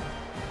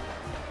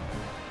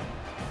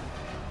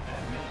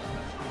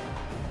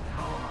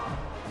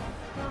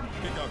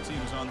 Kickoff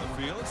team is on the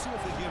field. Let's see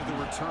if they give the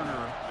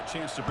returner a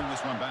chance to bring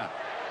this one back.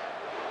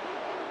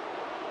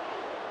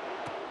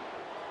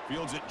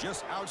 Fields it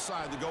just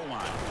outside the goal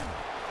line.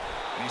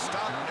 And he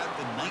stopped at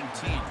the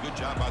 19. Good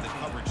job by the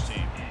coverage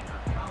team.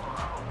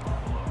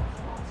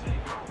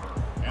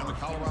 And the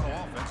Colorado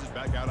offense is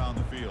back out on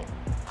the field.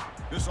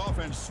 This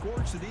offense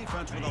scorched the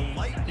defense with a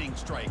lightning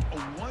strike, a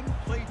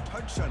one-play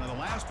touchdown in the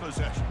last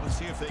possession. Let's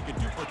see if they can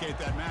duplicate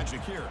that magic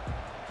here.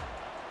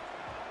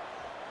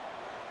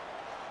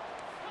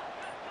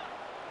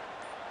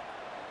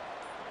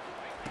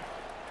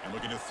 And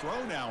looking to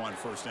throw now on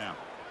 1st down.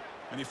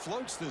 And he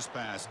floats this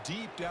pass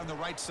deep down the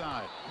right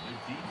side.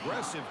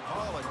 Aggressive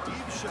call, a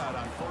deep shot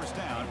on 1st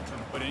down,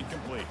 but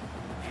incomplete.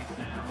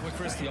 Well,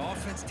 Chris, the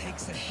offense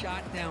takes a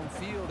shot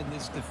downfield, and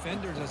this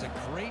defender does a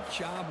great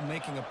job of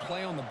making a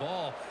play on the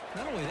ball.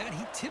 Not only that,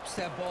 he tips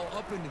that ball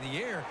up into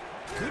the air.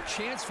 Good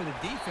chance for the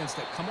defense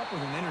to come up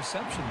with an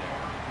interception there.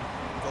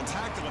 They'll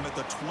tackle him at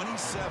the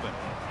 27.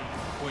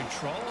 Boy,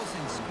 draws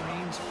and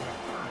screens are a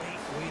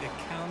great way to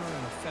counter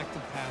an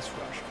effective pass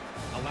rush.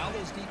 Allow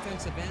those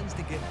defensive ends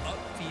to get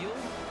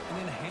upfield and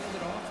then hand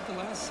it off at the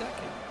last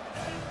second.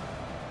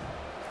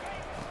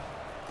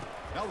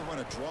 Now they'll run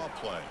a draw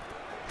play.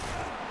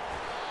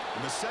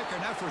 And the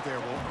second effort there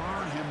will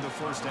earn him the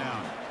 1st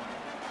down.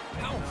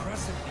 How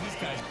impressive these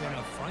guys been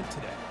up front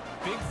today.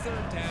 Big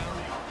 3rd down,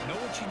 know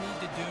what you need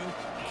to do,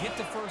 get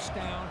the 1st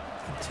down,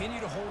 continue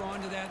to hold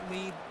on to that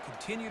lead,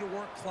 continue to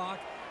work clock,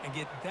 and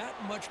get that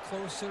much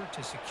closer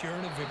to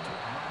securing a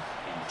victory.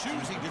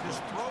 Choosing to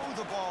just throw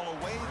the ball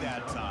away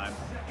that time.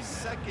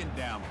 2nd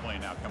down play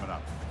now coming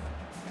up.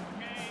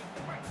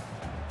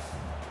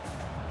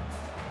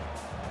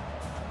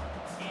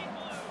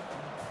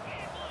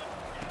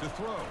 To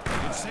throw,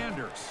 it's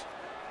Sanders.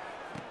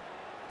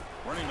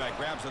 Running back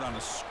grabs it on a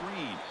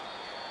screen.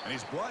 And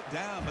he's brought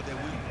down, but they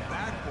went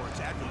backwards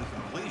after the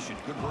completion.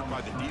 Good work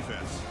by the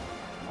defense.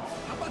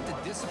 How about the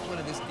discipline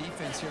of this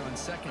defense here on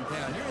 2nd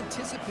down? You're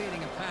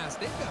anticipating a pass.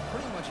 They've got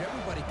pretty much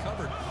everybody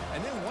covered.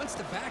 And then once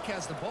the back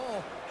has the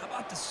ball, how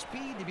about the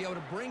speed to be able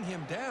to bring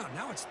him down?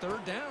 Now it's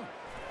 3rd down.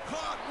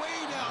 Caught way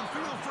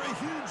downfield for a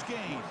huge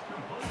gain.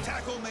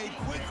 Tackle made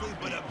quickly,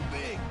 but a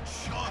big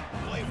chunk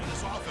play for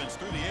this offense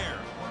through the air.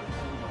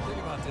 Think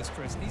about this,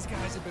 Chris. These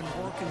guys have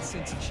been working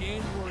since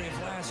January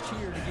of last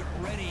year to get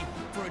ready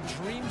for a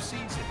dream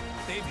season.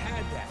 They've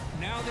had that.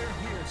 Now they're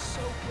here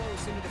so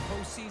close into the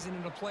postseason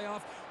and the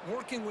playoff,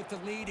 working with the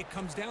lead. It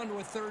comes down to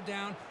a 3rd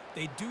down.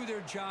 They do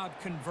their job,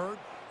 convert,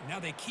 and now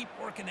they keep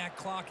working that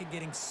clock and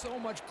getting so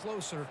much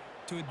closer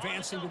to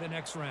advancing to the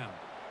next round.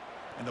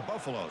 And the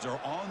Buffaloes are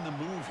on the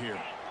move here.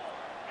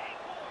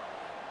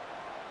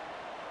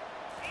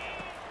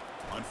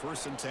 On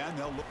 1st and 10,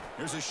 they'll look.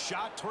 There's a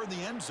shot toward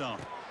the end zone.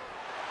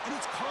 And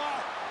it's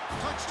caught.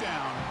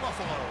 Touchdown,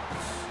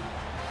 Buffaloes.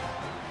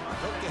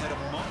 Hope they had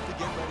a month to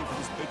get ready for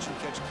this pitch and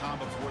catch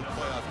combo before the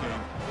playoff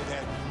game. They've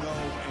had no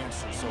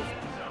answer so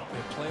far.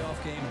 The playoff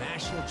game,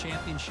 national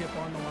championship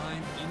on the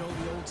line. You know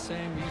the old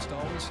saying we used to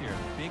always hear,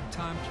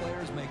 big-time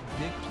players make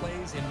big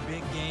plays in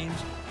big games,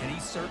 and he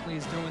certainly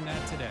is doing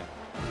that today.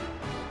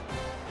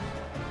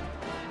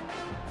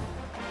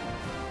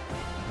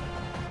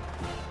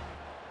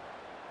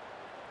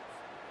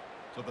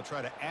 So they'll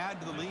try to add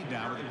to the lead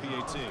now with the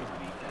PAT.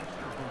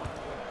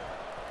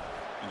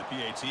 And the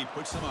PAT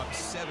puts them up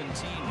 17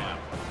 now.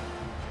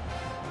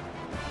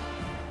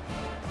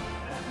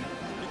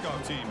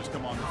 Kickoff team has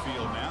come on the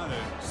field now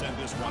to send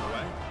this one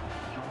away.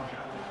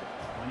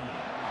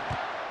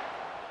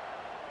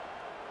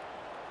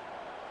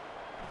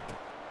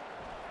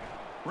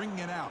 Bringing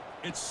it out,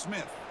 it's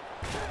Smith.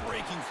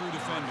 Breaking through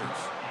defenders.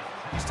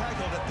 He's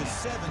tackled at the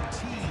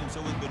 17, so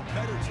it would have been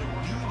better to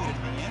leave it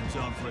in the end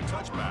zone for a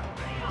touchback.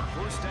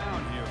 First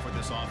down here for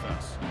this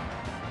offense.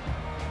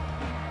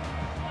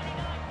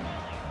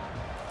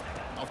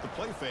 Off the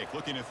play fake,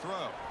 looking to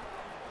throw.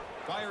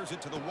 Fires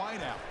it to the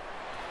wideout.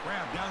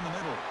 Grab down the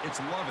middle. It's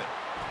Lovett.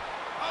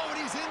 Oh,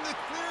 and he's in the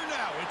clear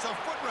now. It's a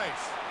foot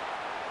race.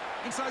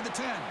 Inside the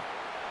 10.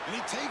 And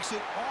he takes it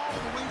all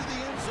the way to the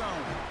end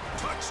zone.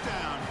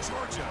 Touchdown,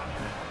 Georgia.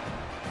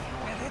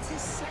 And that's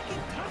his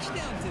second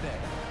touchdown today.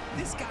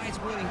 This guy's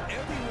winning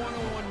every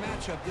one-on-one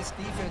matchup this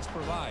defense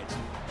provides.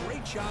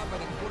 Great job by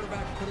the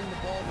quarterback putting the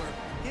ball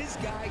where his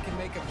guy can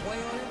make a play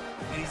on it,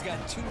 and he's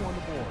got 2 on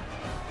the board.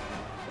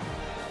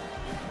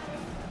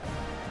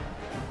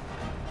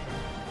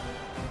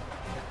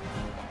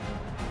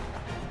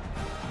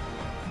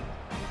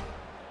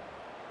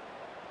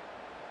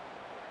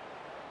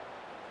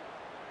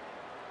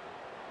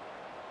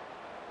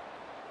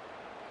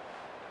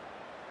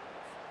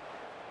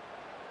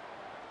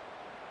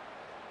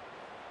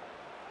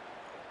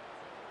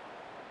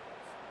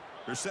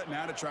 They're set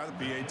now to try the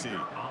PAT.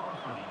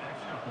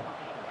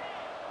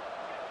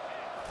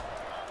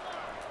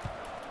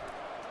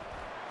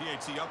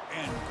 PAT up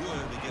and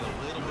good. They get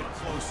a little bit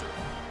closer.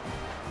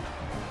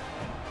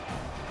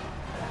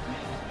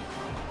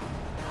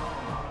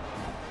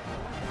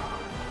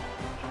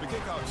 The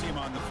kickoff team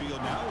on the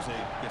field now as they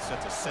get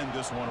set to send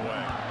this one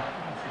away.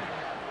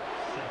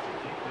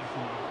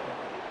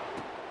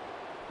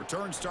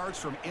 Return starts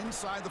from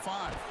inside the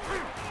 5.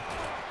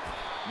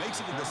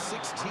 Makes it to the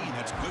 16.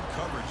 That's good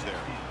coverage there.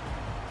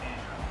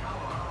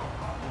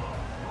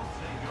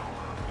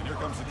 And here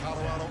comes the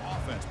Colorado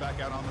offense back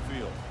out on the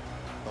field.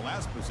 The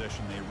last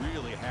possession, they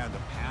really had the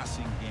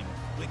passing game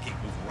clicking,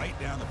 moved right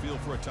down the field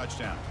for a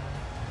touchdown.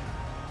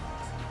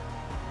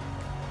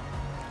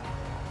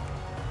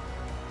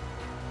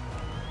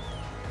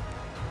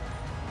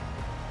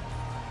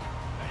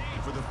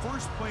 And for the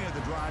first play of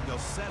the drive, they'll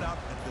set up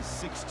at the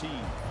 16.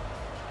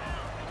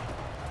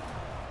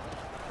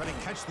 Trying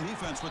to catch the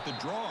defense with the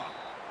draw.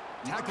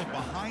 Tackled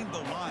behind the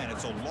line.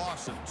 It's a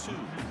loss of 2.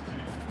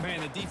 Man,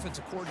 the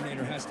defensive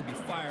coordinator has to be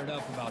fired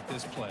up about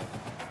this play.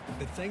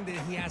 The thing that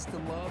he has to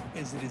love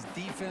is that his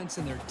defense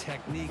and their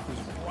technique was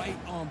right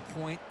on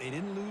point. They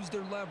didn't lose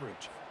their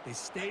leverage. They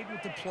stayed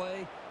with the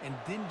play and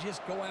didn't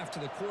just go after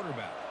the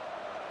quarterback.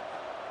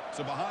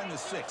 So behind the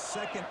 6,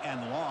 second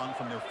and long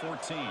from their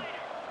 14.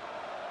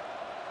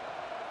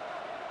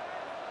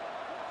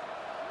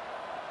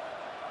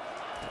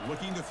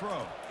 Looking to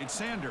throw. It's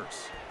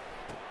Sanders.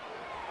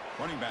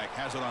 Running back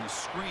has it on a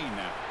screen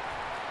now.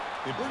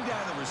 They bring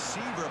down the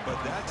receiver,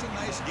 but that's a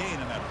nice gain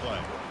in that play.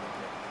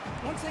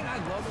 One thing I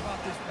love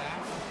about this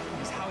back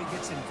is how he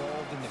gets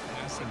involved in the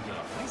passing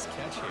game. Nice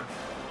catch here.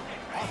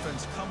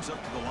 Offense comes up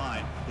to the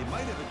line. They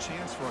might have a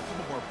chance for a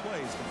couple more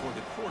plays before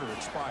the quarter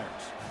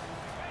expires.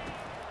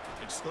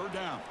 It's third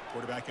down.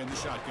 Quarterback in the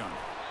shotgun.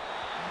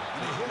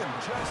 And they hit him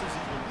just as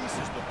he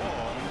releases the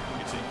ball.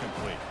 It's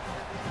incomplete.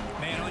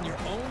 Man, on your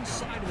own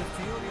side of the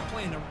field, you're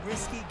playing a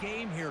risky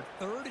game here.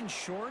 3rd and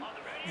short.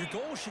 Your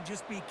goal should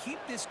just be keep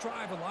this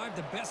drive alive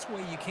the best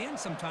way you can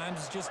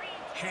sometimes is just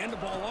hand the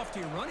ball off to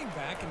your running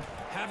back and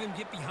have him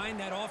get behind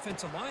that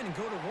offensive line and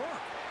go to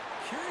work.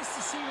 Curious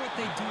to see what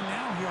they do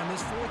now here on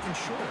this 4th and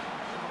short.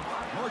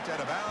 Marked out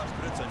of bounds,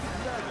 but it's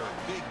another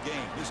big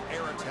game. This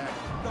air attack,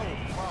 no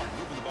problem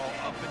moving the ball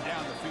up and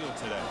down the field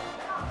today.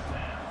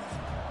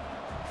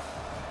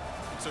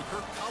 So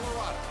Kirk,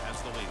 Colorado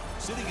has the lead,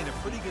 sitting in a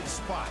pretty good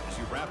spot as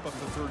you wrap up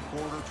the 3rd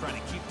quarter, trying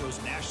to keep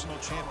those national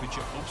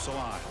championship hopes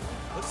alive.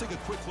 Let's take a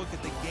quick look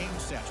at the game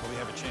stats where we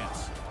have a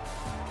chance.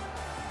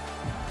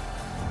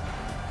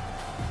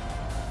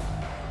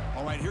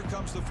 All right, here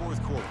comes the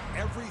 4th quarter.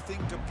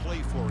 Everything to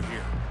play for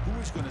here. Who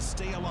is going to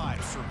stay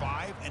alive,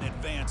 survive, and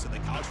advance in the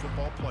college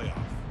football playoff?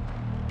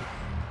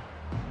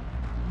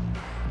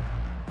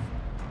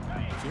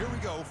 So here we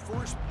go,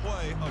 first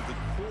play of the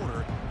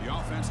quarter. The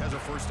offense has a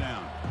first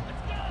down.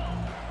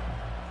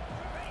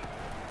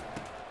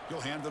 He'll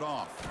hand it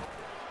off.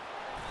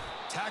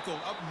 Tackle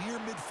up near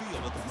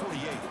midfield at the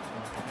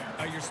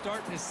 48. You're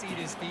starting to see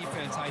this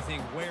defense, I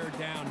think, wear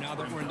down now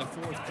that we're in the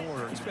 4th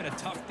quarter. It's been a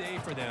tough day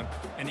for them,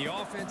 and the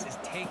offense is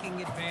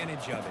taking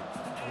advantage of it.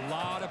 A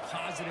lot of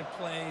positive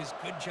plays.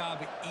 Good job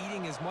at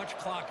eating as much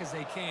clock as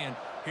they can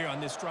here on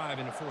this drive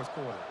in the 4th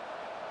quarter.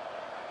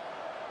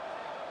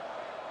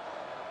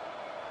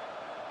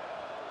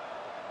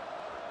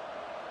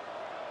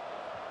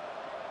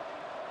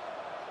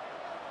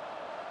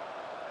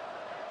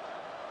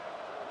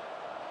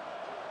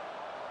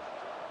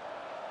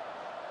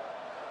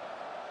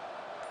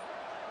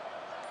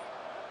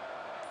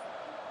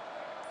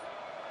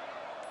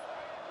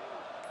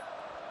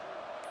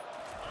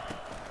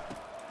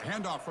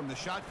 Handoff from the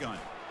shotgun.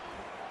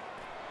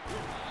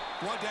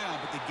 Brought down,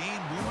 but the game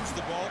moves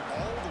the ball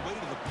all the way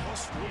to the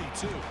plus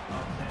 42.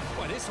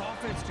 Well, this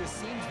offense just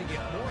seems to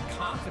get more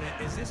confident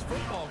as this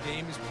football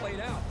game is played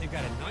out. They've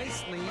got a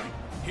nice lead.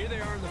 Here they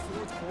are in the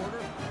fourth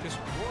quarter, just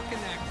working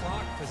that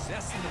clock,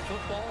 possessing the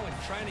football, and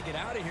trying to get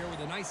out of here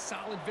with a nice,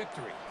 solid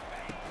victory.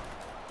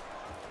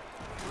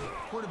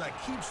 Quarterback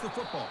keeps the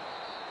football.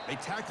 They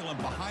tackle him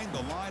behind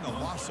the line, a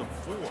loss of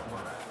 4.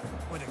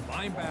 Well, the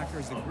linebacker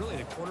is really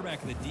the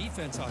quarterback of the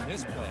defense on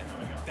this play.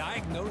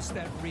 Diagnosed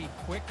that read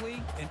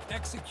quickly and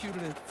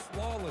executed it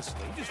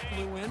flawlessly. Just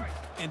flew in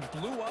and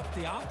blew up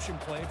the option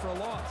play for a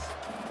loss.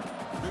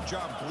 Good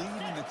job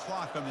bleeding the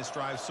clock on this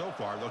drive so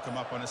far. They'll come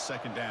up on a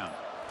second down.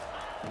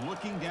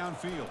 Looking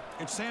downfield,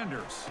 it's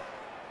Sanders.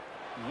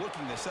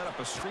 Looking to set up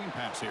a screen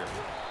pass here.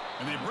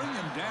 And they bring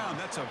him down.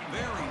 That's a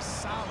very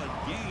solid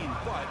gain,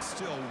 but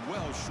still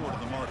well short of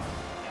the mark.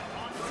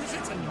 Chris,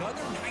 it's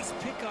another nice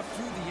pickup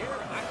through the air.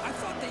 I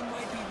thought they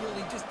might be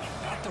really just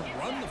about to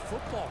run the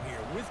football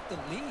here with the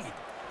lead.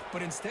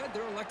 But instead,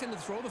 they're electing to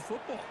throw the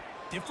football.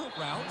 Different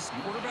routes,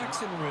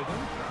 quarterbacks in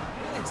rhythm.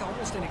 Really, it's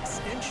almost an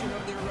extension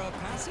of their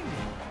passing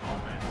game.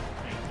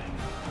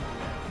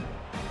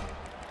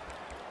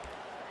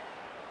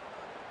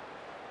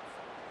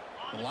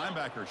 The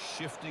linebacker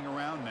shifting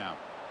around now.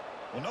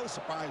 Well, no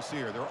surprise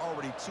here. They're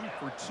already 2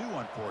 for 2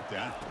 on 4th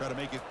down. Try to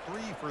make it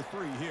 3 for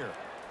 3 here.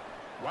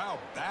 Wow,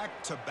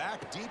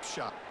 back-to-back deep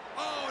shot.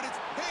 Oh, and it's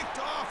picked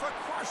off. A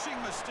crushing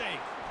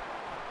mistake.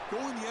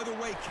 Going the other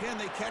way, can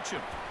they catch him?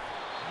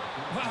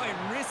 Wow, a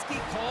risky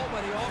call by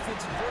the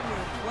offensive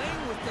coordinator,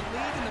 playing with the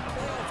lead in the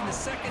playoff in the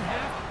second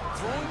half,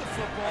 throwing the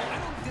football.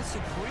 I don't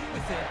disagree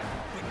with it,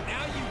 but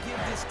now you give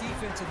this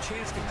defense a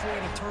chance to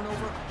create a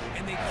turnover,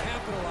 and they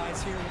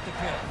capitalize here with the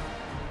pick.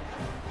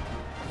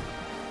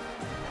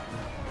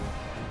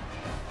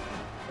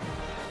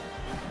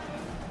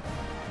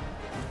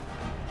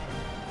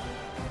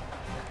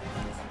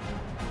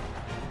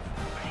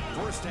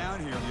 First down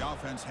here, the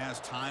offense has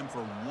time for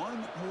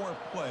one more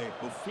play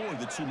before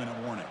the 2-minute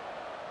warning.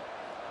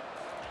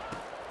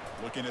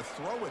 Looking to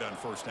throw it on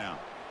first down.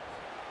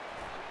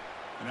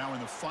 And now in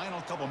the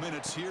final couple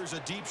minutes, here's a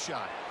deep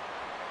shot.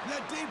 And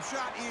that deep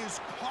shot is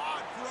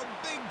caught for a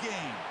big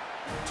gain.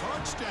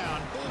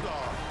 Touchdown,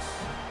 Bulldogs.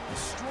 A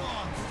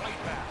strong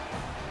fight back.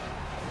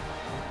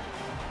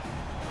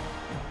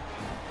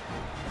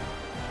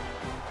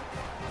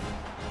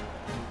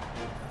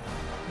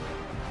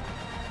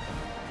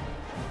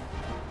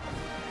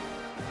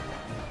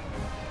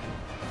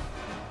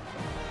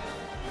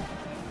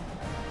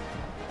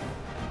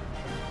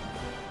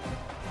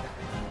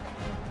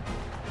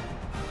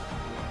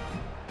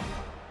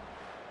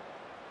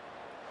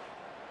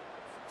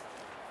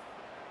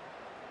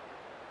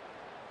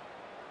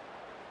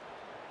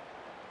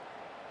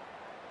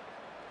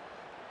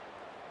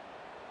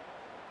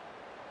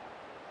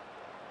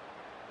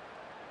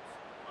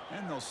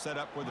 And they'll set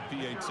up for the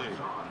PAT.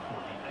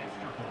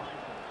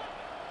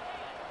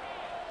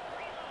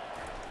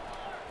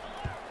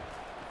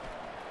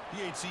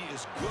 PAT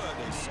is good.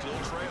 They still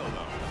trail,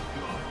 though.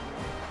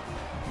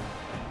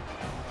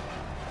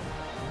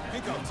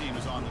 Kickoff team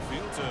is on the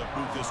field to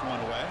boot this one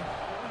away.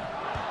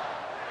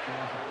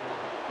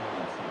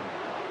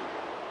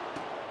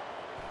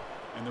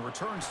 And the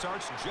return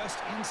starts just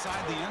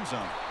inside the end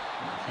zone.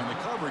 And the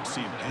coverage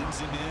team ends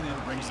him in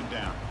and brings him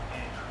down.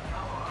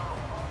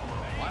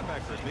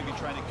 Linebackers maybe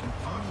trying to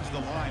confuse the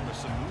line with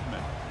some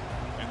movement.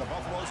 And the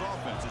Buffalo's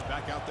offense is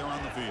back out there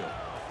on the field.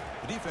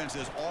 The defense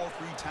has all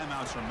 3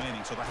 timeouts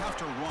remaining, so they have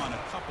to run a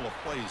couple of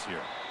plays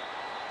here.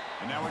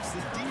 And now it's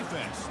the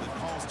defense that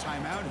calls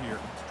timeout here,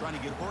 trying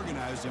to get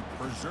organized and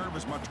preserve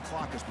as much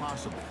clock as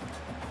possible.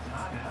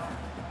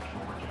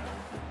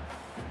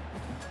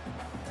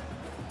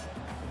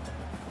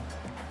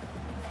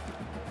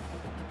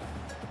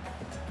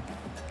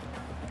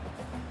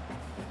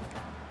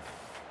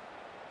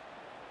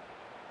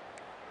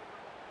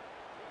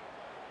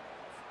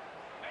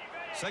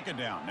 Second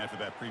down after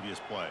that previous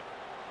play.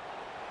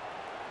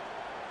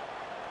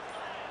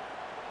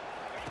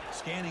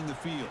 Scanning the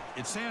field,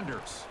 it's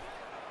Sanders.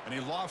 And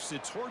he lofts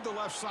it toward the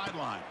left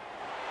sideline.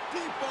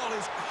 Deep ball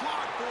is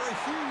caught for a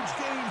huge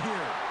gain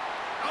here.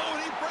 Oh,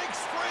 and he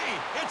breaks free.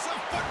 It's a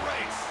foot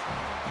race.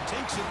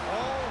 Takes it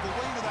all the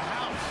way to the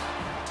house.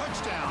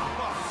 Touchdown,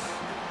 Buffs.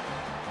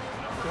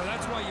 Well,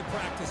 that's why you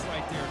practice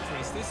right there,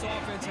 Chris. This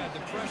offense had the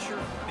pressure,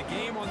 the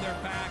game on their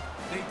back.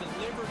 They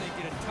deliver, they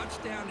get a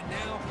touchdown, and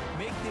now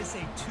make this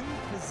a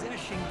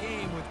 2-possession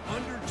game with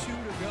under 2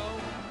 to go.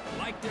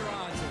 Like their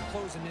odds of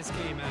closing this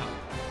game out.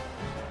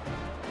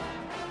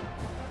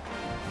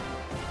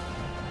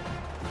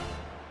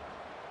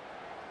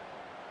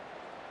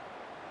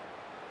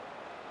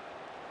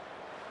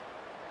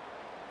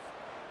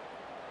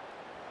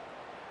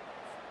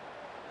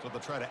 So they'll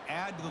try to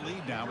add to the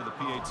lead now with the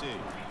PAT.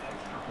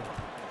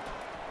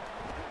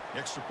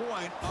 Extra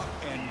point up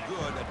and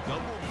good. A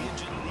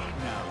double-digit lead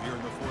now here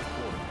in the fourth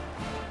quarter.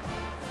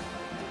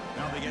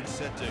 Now they get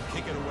set to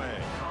kick it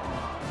away.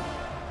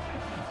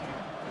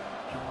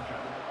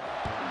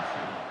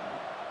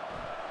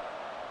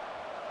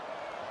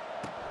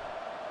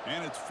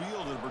 And it's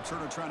fielded.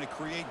 Returner trying to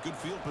create good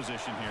field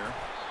position here.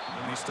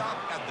 And they stop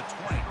at the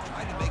 20,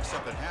 trying to make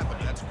something happen.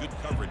 That's good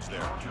coverage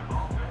there.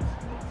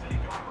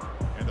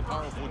 And the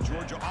powerful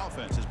Georgia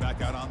offense is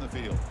back out on the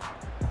field.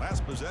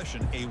 Last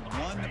possession, a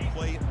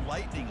one-play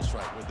lightning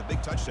strike with the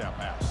big touchdown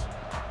pass.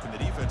 Can the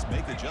defense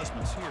make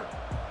adjustments here?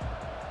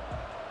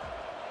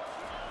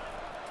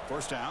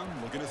 First down,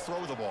 looking to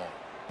throw the ball.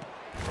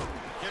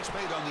 Catch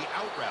made on the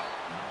out route.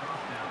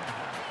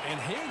 And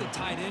here the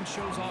tight end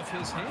shows off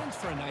his hands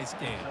for a nice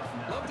game.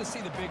 Love to see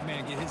the big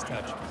man get his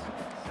touches.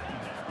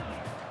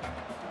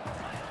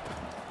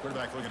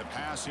 Quarterback looking to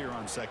pass here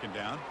on second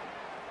down.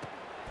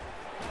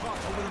 Caught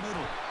over the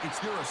middle. It's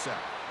Urasek.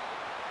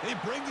 They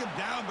bring him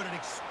down, but an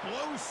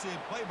explosive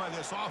play by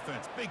this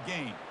offense. Big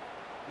gain.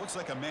 Looks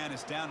like a man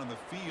is down on the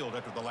field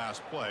after the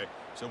last play,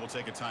 so we'll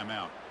take a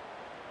timeout.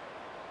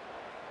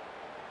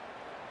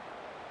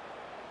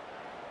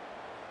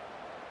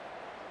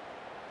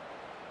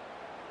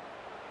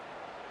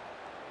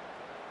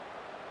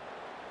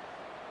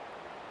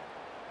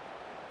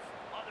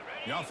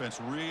 The offense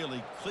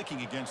really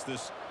clicking against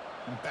this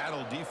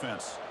battle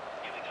defense.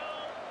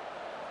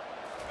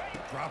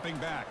 Dropping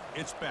back.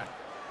 It's Beck.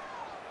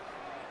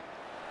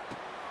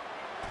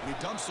 He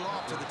dumps it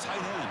off to the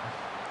tight end.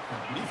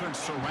 Defense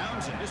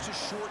surrounds him. Just a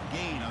short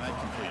gain on that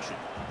completion.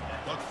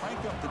 They'll crank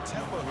up the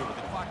tempo here with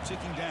the clock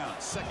ticking down.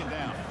 Second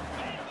down.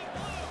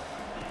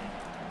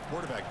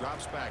 Quarterback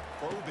drops back,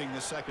 probing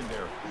the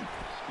secondary.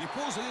 He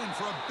pulls it in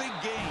for a big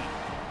gain.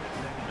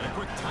 And a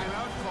quick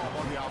timeout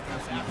call on the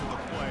offense after the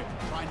play,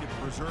 trying to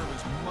preserve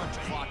as much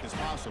clock as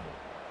possible.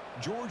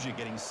 Georgia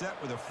getting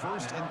set with a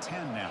 1st and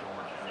 10 now.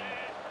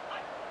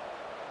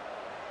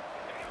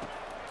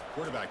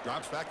 Quarterback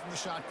drops back from the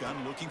shotgun,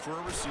 looking for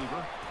a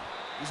receiver.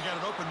 He's got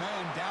an open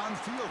man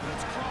downfield, and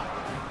it's caught.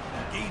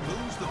 He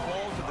moves the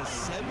ball to the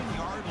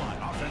 7-yard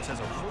line. Offense has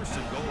a 1st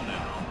and goal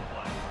now.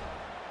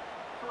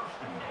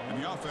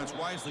 And the offense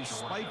wisely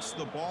spikes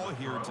the ball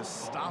here to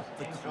stop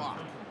the clock.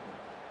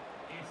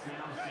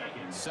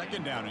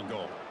 2nd down and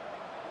goal.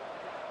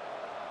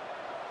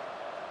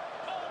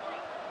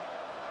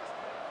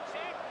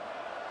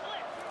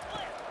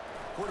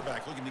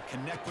 Quarterback looking to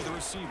connect with a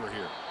receiver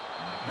here.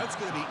 That's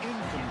going to be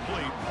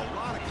incomplete. A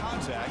lot of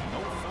contact.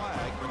 No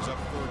flag. Brings up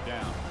 3rd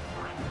down.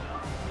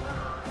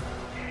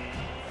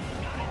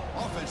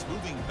 Offense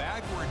moving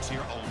backwards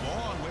here. A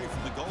long way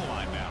from the goal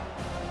line now.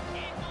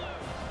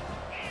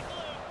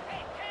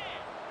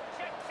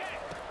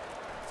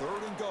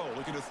 3rd and goal.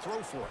 Looking to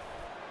throw for it.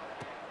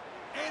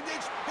 And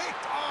it's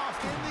picked off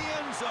in the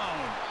end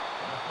zone.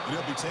 And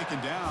he'll be taken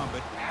down,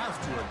 but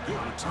after a good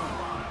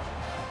return.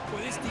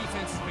 Well, this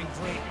defense has been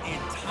great the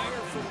entire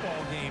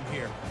football game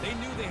here. They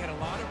knew they had a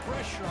lot of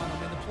pressure on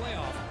them in the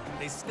playoff.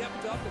 They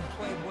stepped up and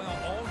played well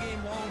all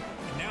game long,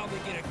 and now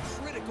they get a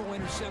critical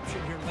interception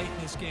here late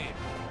in this game.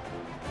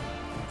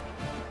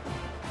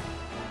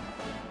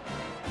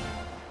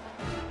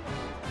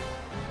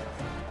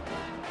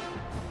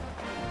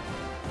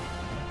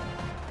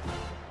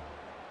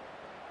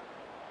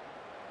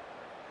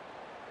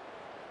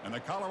 And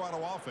the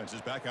Colorado offense is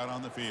back out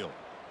on the field.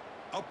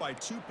 Up by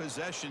 2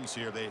 possessions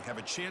here. They have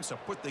a chance to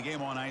put the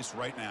game on ice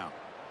right now.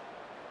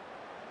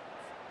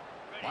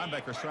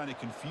 Linebackers trying to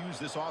confuse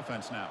this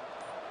offense now.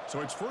 So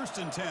it's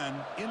 1st and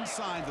 10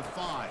 inside the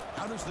 5.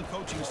 How does the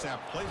coaching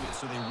staff play this?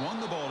 So they run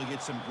the ball to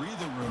get some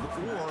breathing room,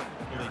 or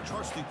will they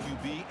trust the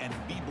QB and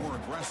be more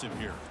aggressive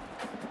here?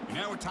 And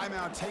now a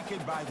timeout taken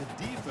by the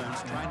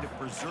defense, trying to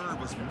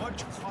preserve as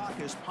much clock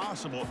as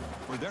possible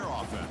for their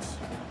offense.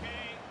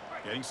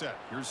 Getting set.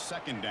 Here's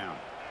 2nd down.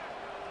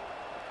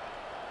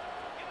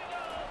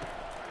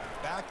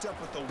 Backed up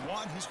with the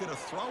 1. He's going to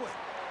throw it.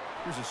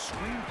 Here's a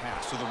screen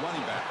pass to the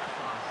running back.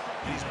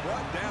 And he's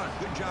brought down.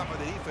 Good job by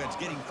the defense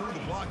getting through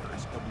the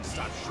blockers. He'll be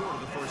stopped short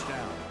of the 1st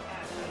down.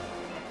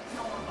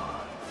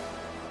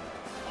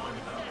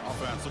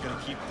 Offense looking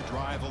to keep the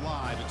drive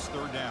alive. It's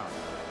 3rd down.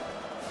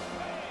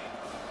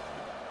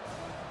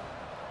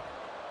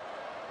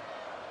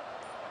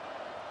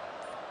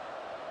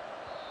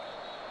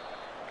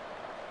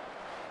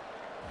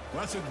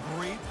 Well, that's a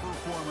great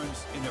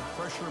performance in a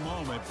pressure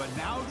moment, but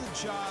now the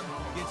job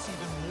gets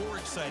even more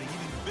exciting,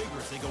 even bigger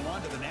as they go on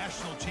to the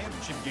national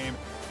championship game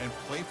and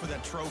play for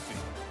that trophy.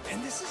 And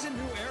this is a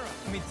new era.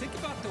 I mean, think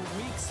about the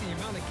weeks, the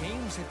amount of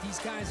games that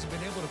these guys have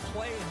been able to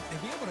play, and to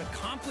be able to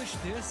accomplish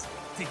this,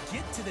 to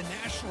get to the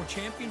national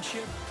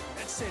championship,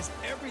 that says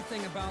everything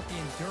about the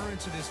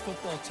endurance of this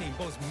football team,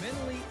 both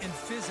mentally and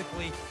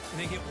physically, and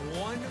they get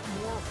one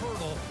more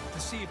hurdle to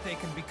see if they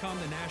can become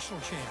the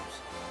national champs.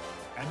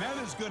 And that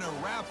is going to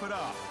wrap it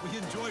up. We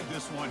enjoyed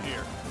this one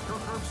here. Kirk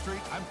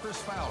Herbstreit, I'm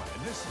Chris Fowler,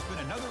 and this has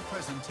been another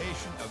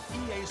presentation of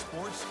EA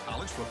Sports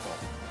College Football.